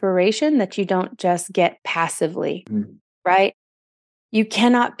inspiration that you don't just get passively, right? You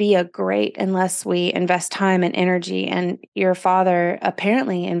cannot be a great unless we invest time and energy. And your father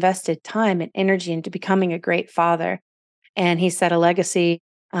apparently invested time and energy into becoming a great father. And he set a legacy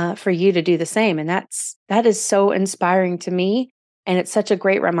for you to do the same. And that is so inspiring to me. And it's such a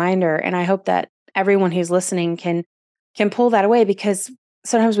great reminder. And I hope that everyone who's listening can pull that away, because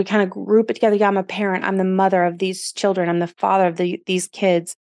sometimes we kind of group it together. Yeah, I'm a parent. I'm the mother of these children. I'm the father of these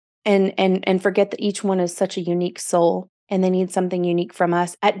kids, and forget that each one is such a unique soul and they need something unique from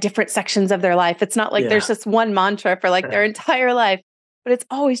us at different sections of their life. It's not like there's just one mantra for like their entire life, but it's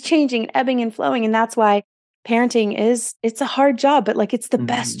always changing and ebbing and flowing. And that's why parenting it's a hard job, but like it's the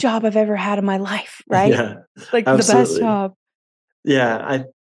best job I've ever had in my life, right? Yeah, Like absolutely. the best job. Yeah,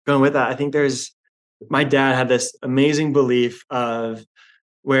 going with that, I think my dad had this amazing belief of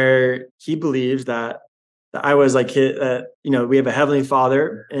where he believes that I was like, we have a heavenly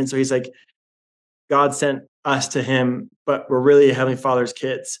father. And so he's like, God sent us to him, but we're really Heavenly Father's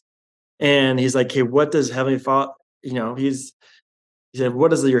kids. And he's like, hey, what does Heavenly Father, he said,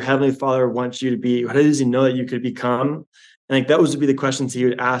 what does your Heavenly Father want you to be? How does he know that you could become? And like, those would be the questions he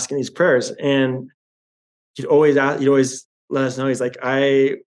would ask in these prayers. And he'd always let us know. He's like,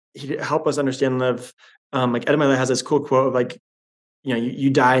 he'd help us understand Like Ed Milet has this cool quote of like, you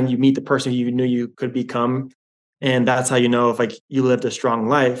die and you meet the person you knew you could become. And that's how you know if like you lived a strong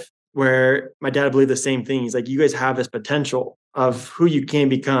life. Where my dad believed the same thing. He's like, you guys have this potential of who you can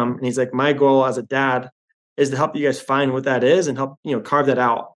become. And he's like, my goal as a dad is to help you guys find what that is and help, carve that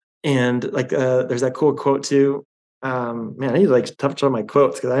out. And like, there's that coal quote too. Man, I need to like touch on my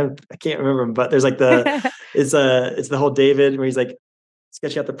quotes because I can't remember them, but there's like it's the whole David where he's like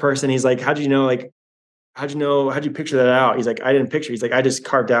sketching out the person. He's like, how'd you picture that out? He's like, I didn't picture. He's like, I just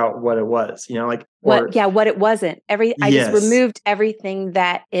carved out what it was, like, what it wasn't. I just yes, removed everything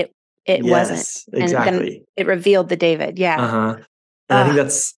that it wasn't. yes, And then exactly. it revealed the David. Yeah. Uh-huh. And I think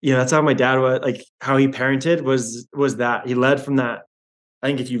that's how my dad was, like how he parented was that he led from that. I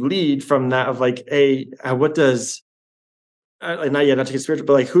think if you lead from that of like, hey, what does like not to get spiritual,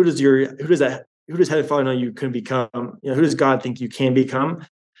 but like who does Heavenly Father know you can become? Who does God think you can become?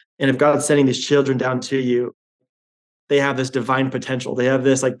 And if God's sending these children down to you, they have this divine potential. They have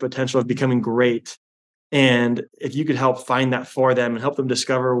this like potential of becoming great. And if you could help find that for them and help them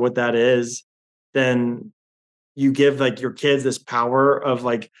discover what that is, then you give like your kids this power of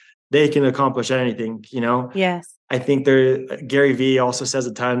like they can accomplish anything, Yes. I think Gary Vee also says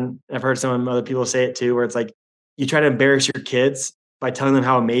a ton. I've heard some other people say it too, where it's like you try to embarrass your kids by telling them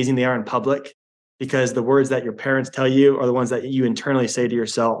how amazing they are in public because the words that your parents tell you are the ones that you internally say to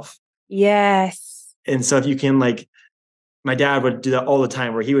yourself. Yes. And so if you can like, my dad would do that all the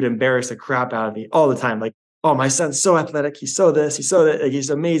time where he would embarrass the crap out of me all the time. Like, oh, my son's so athletic. He's so this, he's so that, like,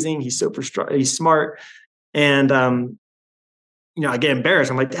 he's amazing. He's super strong. He's smart. And, I get embarrassed.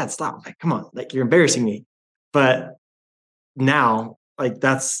 I'm like, Dad, stop. Like, come on. Like, you're embarrassing me. But now, like,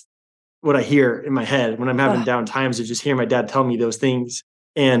 that's what I hear in my head when I'm having down times to just hear my dad tell me those things.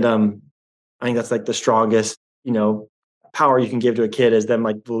 And I think that's like the strongest, power you can give to a kid is them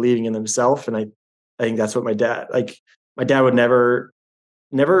like believing in themselves. And I think that's what my dad would never,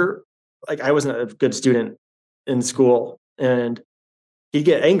 like, I wasn't a good student in school and he'd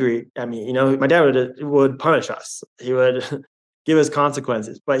get angry at me. My dad would punish us. He would give us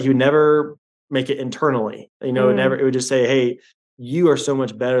consequences, but he would never make it internally. It would just say, hey, you are so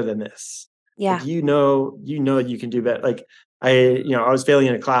much better than this. Yeah. Like, you can do better. Like I was failing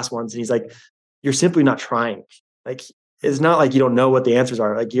in a class once and he's like, you're simply not trying. Like, it's not like you don't know what the answers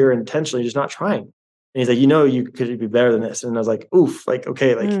are. Like, you're intentionally just not trying. And he's like, you could be better than this. And I was like, oof, like,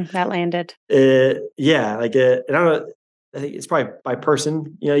 okay, like that landed. Yeah. Like, and I don't know, I think it's probably by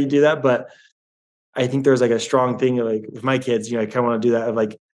person, you do that, but I think there's like a strong thing of like with my kids, I kind of want to do that of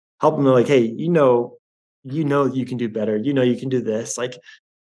like help them like, hey, you can do better. You can do this. Like,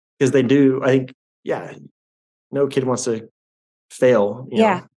 because they do, I think, yeah, no kid wants to fail.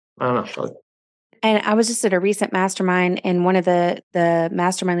 Yeah. I don't know. And I was just at a recent mastermind and one of the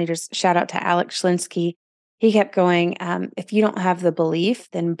mastermind leaders, shout out to Alex Schlinsky, he kept going, if you don't have the belief,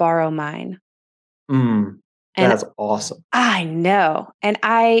 then borrow mine. That's awesome. I know. And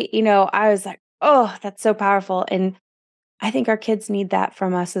I was like, oh, that's so powerful. And I think our kids need that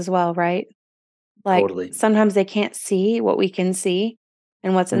from us as well, right? Like Totally. Sometimes they can't see what we can see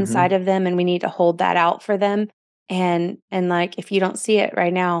and what's inside of them. And we need to hold that out for them. And like, if you don't see it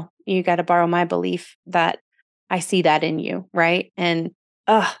right now, you got to borrow my belief that I see that in you. Right. And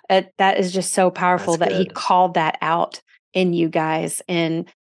that is just so powerful that he called that out in you guys and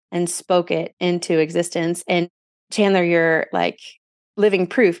spoke it into existence. And Chandler, you're like living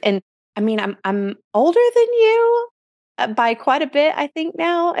proof. And I mean, I'm older than you by quite a bit, I think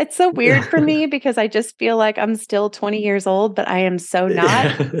now. It's so weird for me because I just feel like I'm still 20 years old, but I am so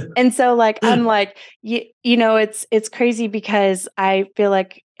not. And so like, I'm like, it's crazy because I feel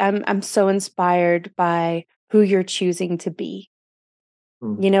like I'm so inspired by who you're choosing to be.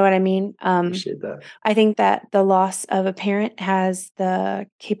 You know what I mean? Appreciate that. I think that the loss of a parent has the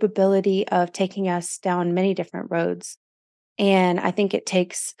capability of taking us down many different roads. And I think it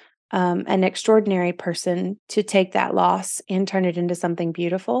takes an extraordinary person to take that loss and turn it into something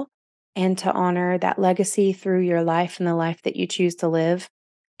beautiful and to honor that legacy through your life and the life that you choose to live.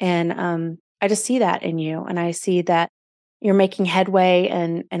 And I just see that in you. And I see that you're making headway.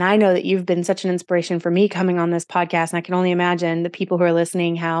 And I know that you've been such an inspiration for me coming on this podcast. And I can only imagine the people who are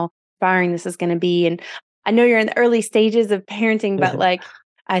listening, how inspiring this is going to be. And I know you're in the early stages of parenting, but like,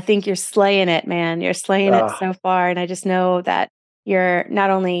 I think you're slaying it, man. You're slaying it so far. And I just know that you're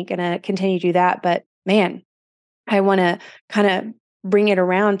not only going to continue to do that, but man, I want to kind of bring it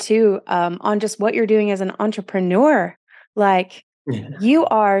around too on just what you're doing as an entrepreneur. Like you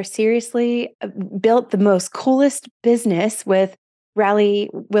are seriously built the most coolest business with Raleigh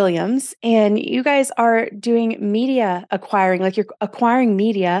Williams, and you guys are doing media acquiring, like you're acquiring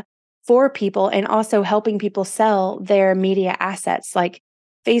media for people and also helping people sell their media assets like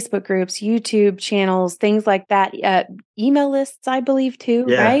Facebook groups, YouTube channels, things like that, email lists, I believe too,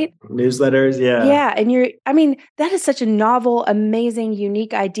 right? Newsletters. Yeah. Yeah. And that is such a novel, amazing,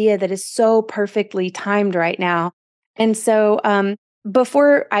 unique idea that is so perfectly timed right now. And so,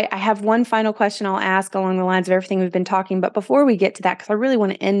 before I have one final question I'll ask along the lines of everything we've been talking, but before we get to that, because I really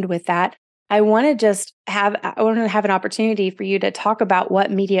want to end with that, I want to have an opportunity for you to talk about what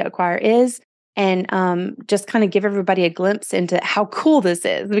Media Acquire is and just kind of give everybody a glimpse into how cool this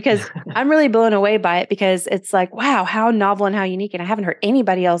is, because I'm really blown away by it, because it's like, wow, how novel and how unique. And I haven't heard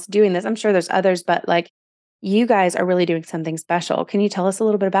anybody else doing this. I'm sure there's others, but like you guys are really doing something special. Can you tell us a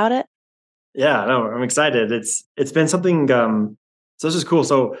little bit about it? Yeah, no, I'm excited. It's been something. So this is cool.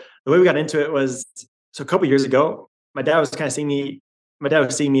 So the way we got into it was, so a couple years ago, my dad was kind of seeing me. My dad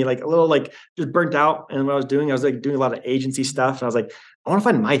was seeing me like a little like just burnt out, and what I was like doing a lot of agency stuff. And I was like, I want to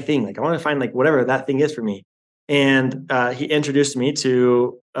find my thing. Like I want to find like whatever that thing is for me. And he introduced me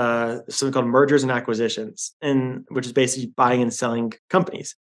to something called mergers and acquisitions, and which is basically buying and selling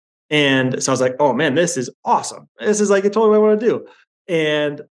companies. And so I was like, oh man, this is awesome. This is like totally what I want to do.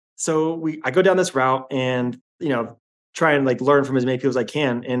 And so I go down this route and, try and like learn from as many people as I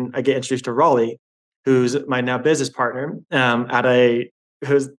can. And I get introduced to Raleigh, who's my now business partner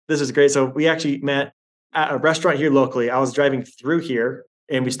this is great. So we actually met at a restaurant here locally. I was driving through here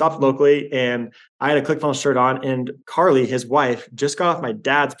and we stopped locally, and I had a ClickFunnels shirt on, and Carly, his wife, just got off my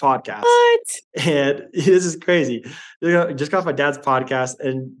dad's podcast. What? And this is crazy. Just got off my dad's podcast,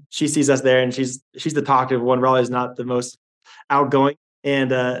 and she sees us there, and she's the talkative one. Raleigh's not the most outgoing.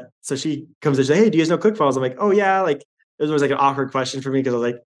 And so she comes and says, hey, do you guys know ClickFunnels? I'm like, oh yeah. Like it was like an awkward question for me, because I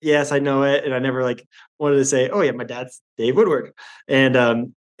was like, yes, I know it. And I never like wanted to say, oh yeah, my dad's Dave Woodward.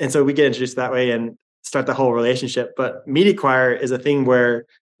 And so we get introduced that way and start the whole relationship. But Media Acquire is a thing where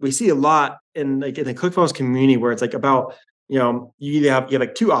we see a lot in the ClickFunnels community, where it's like about, you have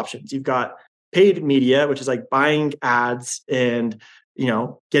like two options. You've got paid media, which is like buying ads and,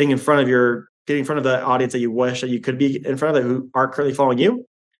 getting in front of the audience that you wish that you could be in front of, who aren't currently following you.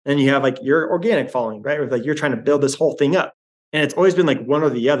 And you have like your organic following, right? With like you're trying to build this whole thing up. And it's always been like one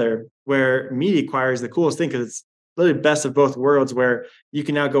or the other, where Media Acquire is the coolest thing, because it's literally best of both worlds, where you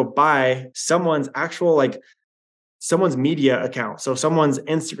can now go buy someone's media account. So someone's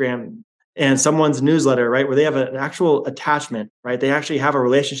Instagram and someone's newsletter, right? Where they have an actual attachment, right? They actually have a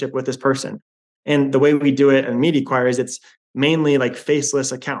relationship with this person. And the way we do it in Media Acquire is it's mainly like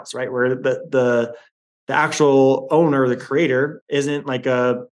faceless accounts, right? Where the actual owner, the creator, isn't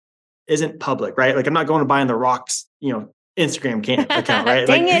public, right? Like I'm not going to buy in The Rock's, Instagram account, right?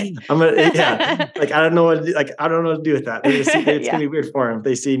 Dang like it. I'm gonna, yeah. Like I don't know what to do with that. It's gonna be weird for them if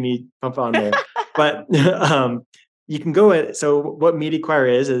they see me pump on there. But you can go in. So what Media Acquire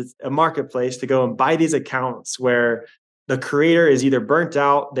is a marketplace to go and buy these accounts where the creator is either burnt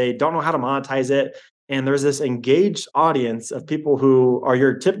out, they don't know how to monetize it, and there's this engaged audience of people who are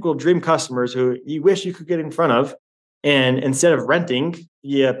your typical dream customers who you wish you could get in front of. And instead of renting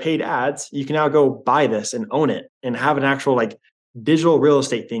paid ads, you can now go buy this and own it and have an actual like digital real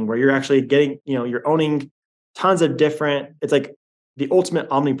estate thing where you're actually getting, you're owning tons of different, it's like the ultimate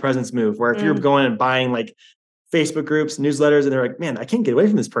omnipresence move, where if you're going and buying like Facebook groups, newsletters, and they're like, man, I can't get away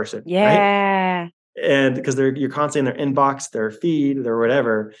from this person. Yeah. Right? And because you're constantly in their inbox, their feed, their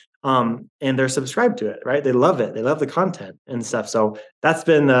whatever, and they're subscribed to it, right? They love it. They love the content and stuff. So that's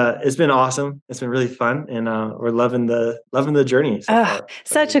been it's been awesome. It's been really fun, and we're loving the journey. So far.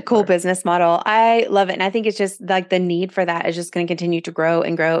 Such a cool business model. I love it, and I think it's just like the need for that is just going to continue to grow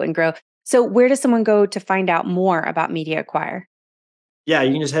and grow and grow. So where does someone go to find out more about Media Acquire? Yeah,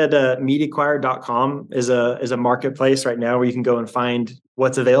 you can just head to mediaacquire.com is a marketplace right now where you can go and find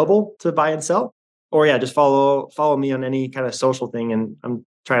what's available to buy and sell. Or just follow me on any kind of social thing, and I'm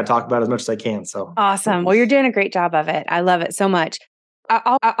trying to talk about as much as I can. So awesome. Well, you're doing a great job of it. I love it so much.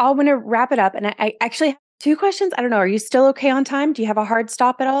 I'll want to wrap it up, and I actually have two questions. I don't know. Are you still okay on time? Do you have a hard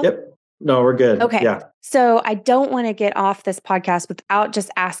stop at all? Yep. No, we're good. Okay. Yeah. So I don't want to get off this podcast without just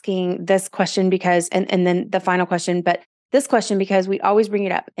asking this question, because, and then the final question, but this question, because we always bring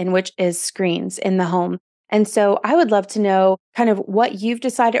it up, and which is screens in the home. And so I would love to know kind of what you've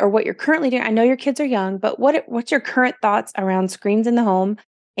decided or what you're currently doing. I know your kids are young, but what's your current thoughts around screens in the home?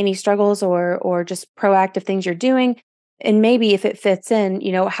 Any struggles or just proactive things you're doing? And maybe if it fits in,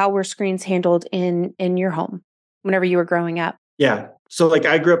 how were screens handled in your home whenever you were growing up? Yeah. So like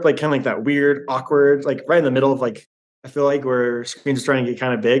I grew up like kind of like that weird, awkward, like right in the middle of like, I feel like where screens are trying to get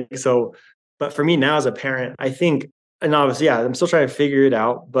kind of big. So, but for me now as a parent, I think, and obviously, I'm still trying to figure it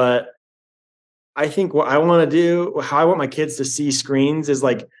out, but I think what I want to do, how I want my kids to see screens is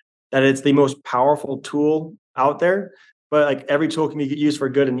like that it's the most powerful tool out there, but like every tool can be used for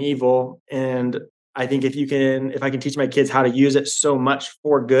good and evil. And I think if I can teach my kids how to use it so much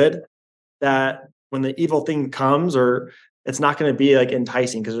for good, that when the evil thing comes, or it's not going to be like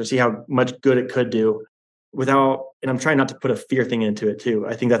enticing, because we see how much good it could do and I'm trying not to put a fear thing into it too.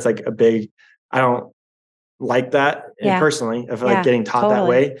 I think that's like I don't like that. And Yeah. personally, I feel like Yeah, getting taught that totally.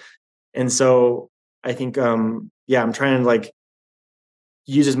 way. And so I think, I'm trying to like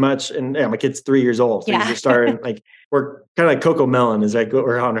use as much. And yeah, my kid's 3 years old. So he's Yeah. just starting like, we're kind of like Coco Melon is like what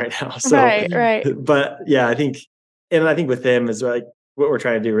we're on right now. So, Right, right. but yeah, I think with him is like, what we're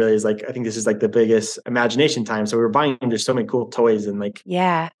trying to do really is like, I think this is like the biggest imagination time. So we're buying him just so many cool toys and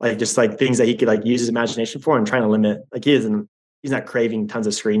Yeah. like just like things that he could like use his imagination for, and trying to limit, like he's not craving tons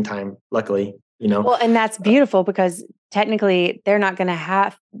of screen time, luckily, Well, and that's beautiful because technically they're not going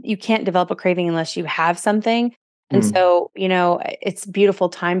to you can't develop a craving unless you have something. And so, it's a beautiful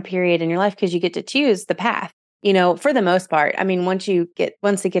time period in your life because you get to choose the path, for the most part. I mean, once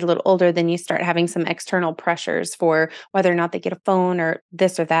they get a little older, then you start having some external pressures for whether or not they get a phone or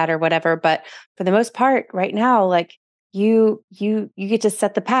this or that or whatever. But for the most part, right now, like you get to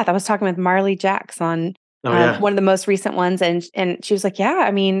set the path. I was talking with Marley Jacks on Oh yeah. one of the most recent ones, and she was like, "Yeah,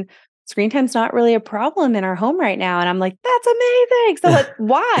 I mean, screen time's not really a problem in our home right now." And I'm like, "That's amazing." So like,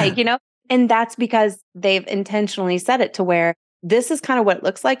 why? And that's because they've intentionally set it to where this is kind of what it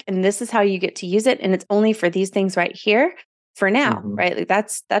looks like, and this is how you get to use it, and it's only for these things right here for now, Mhm. right? Like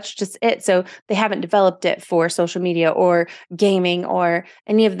that's just it. So they haven't developed it for social media or gaming or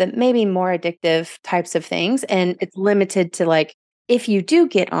any of the maybe more addictive types of things. And it's limited to like, if you do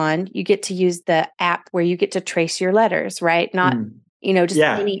get on, you get to use the app where you get to trace your letters, right? Not, Mm. just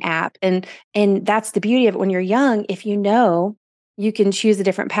Yeah. any app. And that's the beauty of it. When you're young, if you can choose a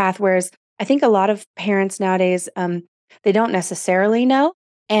different path. Whereas I think a lot of parents nowadays, they don't necessarily know,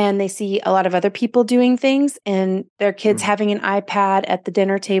 and they see a lot of other people doing things and their kids Mm. having an iPad at the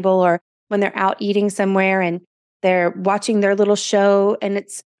dinner table or when they're out eating somewhere and they're watching their little show, and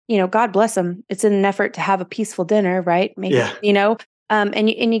it's, God bless them. It's in an effort to have a peaceful dinner, right? Maybe, Yeah.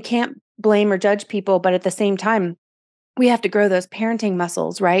 and you can't blame or judge people, but at the same time, we have to grow those parenting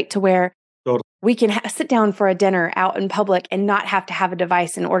muscles, right? To where Totally. we can sit down for a dinner out in public and not have to have a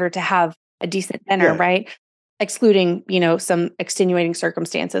device in order to have a decent dinner, Yeah. right? Excluding, some extenuating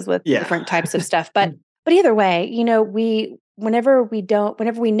circumstances with Yeah. different types of stuff. But either way, whenever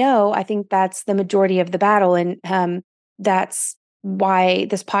we know, I think that's the majority of the battle. And that's why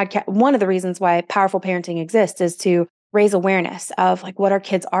this podcast, one of the reasons why powerful parenting exists is to raise awareness of like what our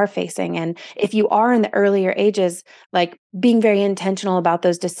kids are facing. And if you are in the earlier ages, like being very intentional about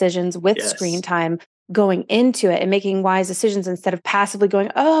those decisions with screen Yes. time, going into it and making wise decisions instead of passively going,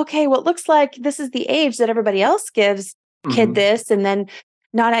 oh, okay, well, it looks like this is the age that everybody else gives kid Mhm. this. And then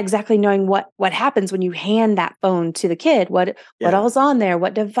not exactly knowing what happens when you hand that phone to the kid, what Yeah. all's on there,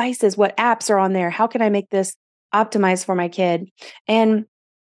 what devices, what apps are on there, how can I make this optimized for my kid? And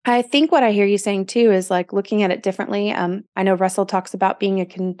I think what I hear you saying too is like looking at it differently. I know Russell talks about being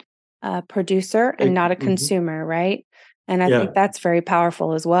a producer and not a Mhm. consumer, right? And I think Yeah, that's very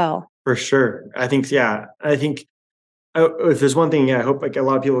powerful as well. for sure. I think if there's one thing, I hope like a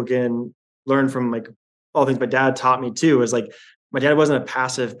lot of people can learn from like all things my dad taught me too, is like my dad wasn't a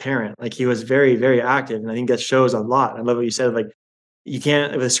passive parent. Like he was very, very active. And I think that shows a lot. I love what you said, like you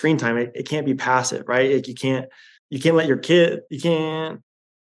can't, with screen time, it can't be passive, right? Like you can't let your kid, you can't,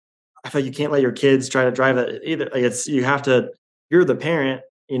 I feel like you can't let your kids try to drive that either. Like you're the parent,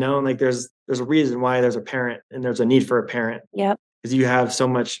 and like there's a reason why there's a parent and there's a need for a parent, Yep. because you have so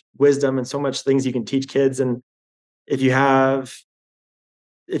much wisdom and so much things you can teach kids. And if you have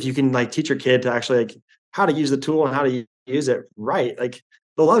if you can like teach your kid to actually like how to use the tool and how to use it right, like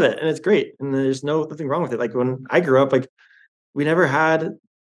they'll love it and it's great. And there's nothing wrong with it. Like when I grew up, like we never had,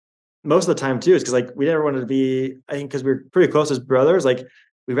 most of the time too, is because like we never wanted to be, I think because we are pretty close as brothers, like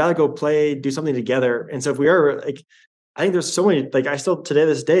we'd rather go play, do something together. And so if we are like, I think there's so many, like I still today,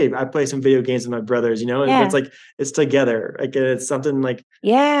 this day, I play some video games with my brothers, but it's Yeah. like, it's together. Like it's something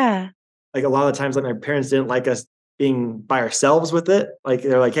Yeah. like a lot of the times, like my parents didn't like us being by ourselves with it. Like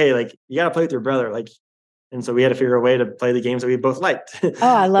they're like, hey, like you got to play with your brother. Like, and so we had to figure a way to play the games that we both liked Oh,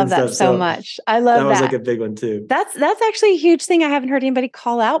 I love and that stuff. so So much. I that love was like that. a big one too. That's actually a huge thing I haven't heard anybody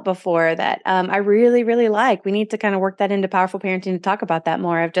call out before that I really, really like. We need to kind of work that into powerful parenting to talk about that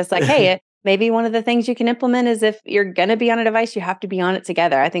more of just like, hey, maybe one of the things you can implement is if you're going to be on a device, you have to be on it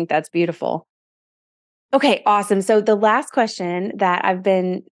together. I think that's beautiful. Okay, awesome. So the last question that I've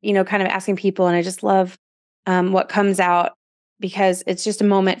been, kind of asking people, and I just love what comes out because it's just a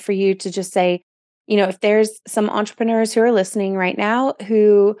moment for you to just say, if there's some entrepreneurs who are listening right now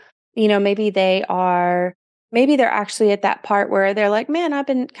who maybe they're actually at that part where they're like, man, I've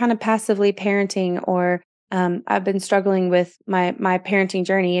been kind of passively parenting, or I've been struggling with my parenting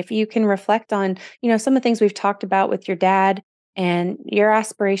journey. If you can reflect on, some of the things we've talked about with your dad and your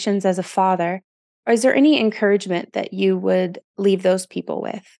aspirations as a father, or is there any encouragement that you would leave those people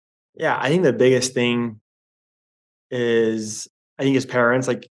with? Yeah, I think the biggest thing is, I think as parents,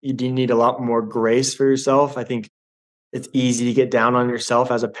 like, you do need a lot more grace for yourself. I think it's easy to get down on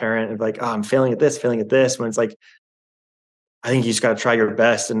yourself as a parent of like, oh, I'm failing at this, when it's like, I think you just got to try your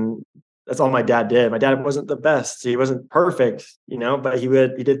best. And that's all my dad did. My dad wasn't the best. He wasn't perfect, but he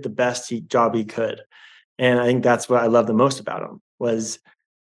did the best job he could. And I think that's what I love the most about him, was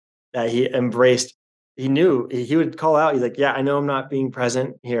that he embraced, he knew he would call out. He's like, yeah, I know I'm not being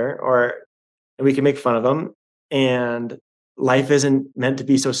present here, and we can make fun of him. And life isn't meant to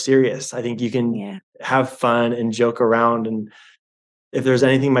be so serious. I think you can have fun and joke around. And if there's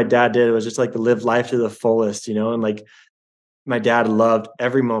anything my dad did, it was just like to live life to the fullest, and like, my dad loved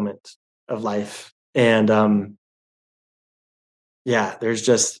every moment of life. And there's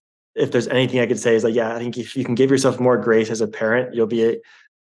just, if there's anything I could say, is like, I think if you can give yourself more grace as a parent, you'll be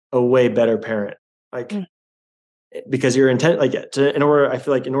a way better parent. Like, because your intent, like, I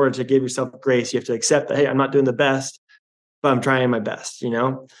feel like in order to give yourself grace, you have to accept that, hey, I'm not doing the best, but I'm trying my best,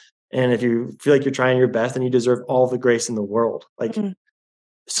 And if you feel like you're trying your best, then you deserve all the grace in the world. Like,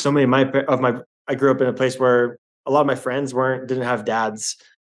 so many I grew up in a place where a lot of my friends didn't have dads,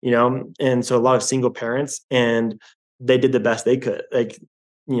 and so a lot of single parents, and they did the best they could. Like,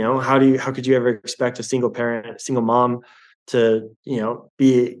 how could you ever expect a single parent, single mom to,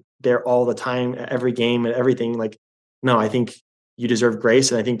 be there all the time at every game and everything? Like, no, I think you deserve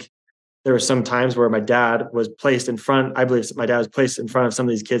grace. And I think there were some times where my dad was placed in front. I believe my dad was placed in front of some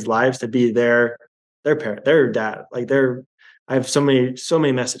of these kids' lives to be their parent, their dad. Like, I have so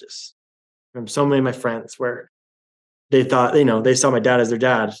many messages from so many of my friends where they thought, they saw my dad as their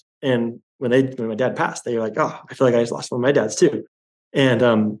dad. And when my dad passed, they were like, oh, I feel like I just lost one of my dads too. And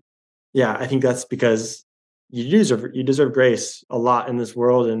I think that's because you deserve grace a lot in this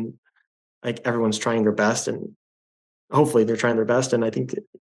world. And like, everyone's trying their best, and hopefully they're trying their best. And I think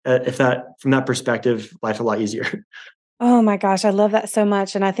from that perspective, life's a lot easier. Oh my gosh, I love that so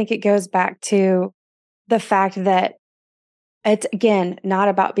much. And I think it goes back to the fact that it's, again, not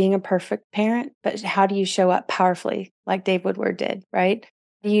about being a perfect parent, but how do you show up powerfully like Dave Woodward did, right?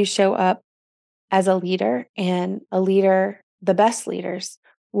 Do you show up as a leader? And the best leaders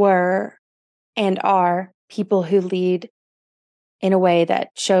were and are people who lead in a way that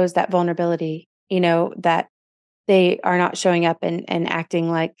shows that vulnerability, that they are not showing up and acting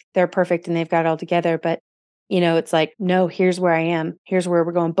like they're perfect and they've got it all together. But, it's like, no, here's where I am. Here's where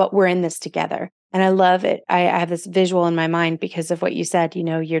we're going, but we're in this together. And I love it. I have this visual in my mind because of what you said.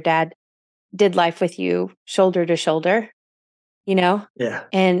 Your dad did life with you shoulder to shoulder, Yeah.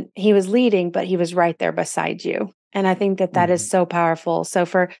 and he was leading, but he was right there beside you. And I think that is so powerful. So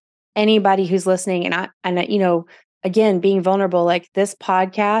for anybody who's listening, again, being vulnerable, like, this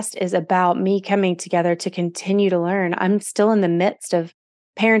podcast is about me coming together to continue to learn. I'm still in the midst of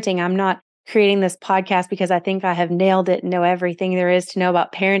parenting. I'm not creating this podcast because I think I have nailed it and know everything there is to know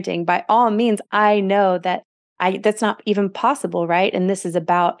about parenting. By all means, I know that that's not even possible, right? And this is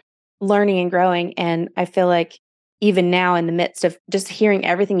about learning and growing. And I feel like even now, in the midst of just hearing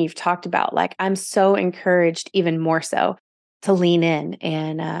everything you've talked about, like, I'm so encouraged even more so to lean in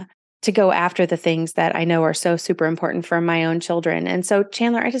and to go after the things that I know are so super important for my own children. And so,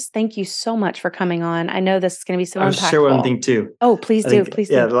 Chandler, I just thank you so much for coming on. I know this is going to be so impactful. I'll share one thing too. Oh, please do. Please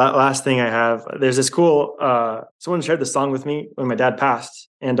do. Yeah, the last thing I have, there's this cool, someone shared this song with me when my dad passed.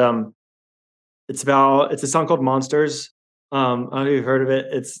 And it's a song called Monsters. I don't know if you've heard of it.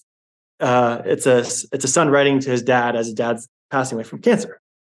 It's a son writing to his dad as his dad's passing away from cancer.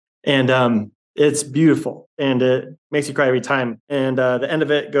 And it's beautiful, and it makes you cry every time. And the end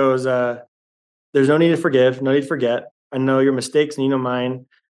of it goes, there's no need to forgive, no need to forget. I know your mistakes and you know mine.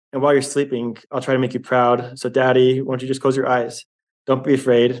 And while you're sleeping, I'll try to make you proud. So daddy, won't you just close your eyes? Don't be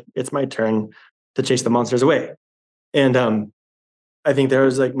afraid. It's my turn to chase the monsters away. And I think there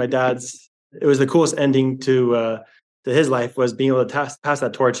was like it was the coolest ending to his life, was being able to pass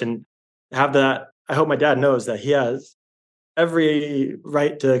that torch and have that. I hope my dad knows that he has every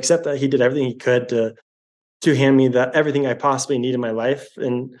right to accept that he did everything he could to hand me that everything I possibly need in my life,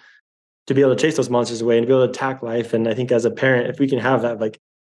 and to be able to chase those monsters away and to be able to attack life. And I think as a parent, if we can have that, like,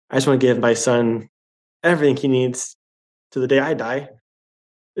 I just want to give my son everything he needs to the day I die,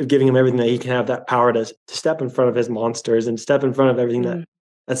 of giving him everything that he can have that power to step in front of his monsters and step in front of everything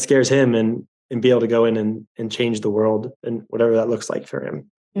that scares him, and be able to go in and change the world, and whatever that looks like for him.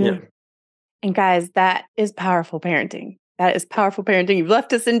 Yeah. And guys, that is powerful parenting. That is powerful parenting. You've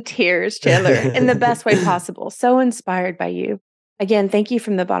left us in tears, Chandler, in the best way possible. So inspired by you. Again, thank you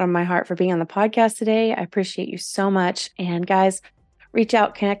from the bottom of my heart for being on the podcast today. I appreciate you so much. And guys, reach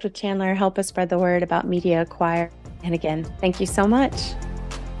out, connect with Chandler, help us spread the word about Media Acquire. And again, thank you so much.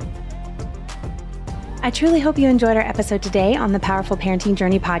 I truly hope you enjoyed our episode today on the Powerful Parenting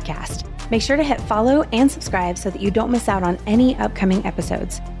Journey podcast. Make sure to hit follow and subscribe so that you don't miss out on any upcoming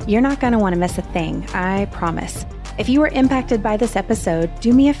episodes. You're not going to want to miss a thing, I promise. If you were impacted by this episode,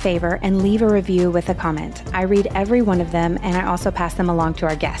 do me a favor and leave a review with a comment. I read every one of them, and I also pass them along to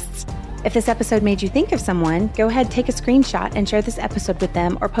our guests. If this episode made you think of someone, go ahead, take a screenshot and share this episode with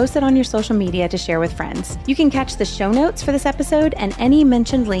them, or post it on your social media to share with friends. You can catch the show notes for this episode and any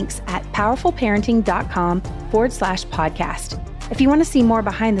mentioned links at powerfulparenting.com/podcast. If you want to see more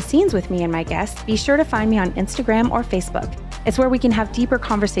behind the scenes with me and my guests, be sure to find me on Instagram or Facebook. It's where we can have deeper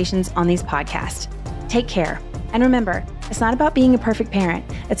conversations on these podcasts. Take care. And remember, it's not about being a perfect parent.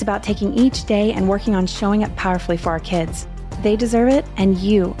 It's about taking each day and working on showing up powerfully for our kids. They deserve it, and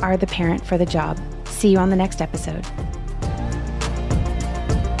you are the parent for the job. See you on the next episode.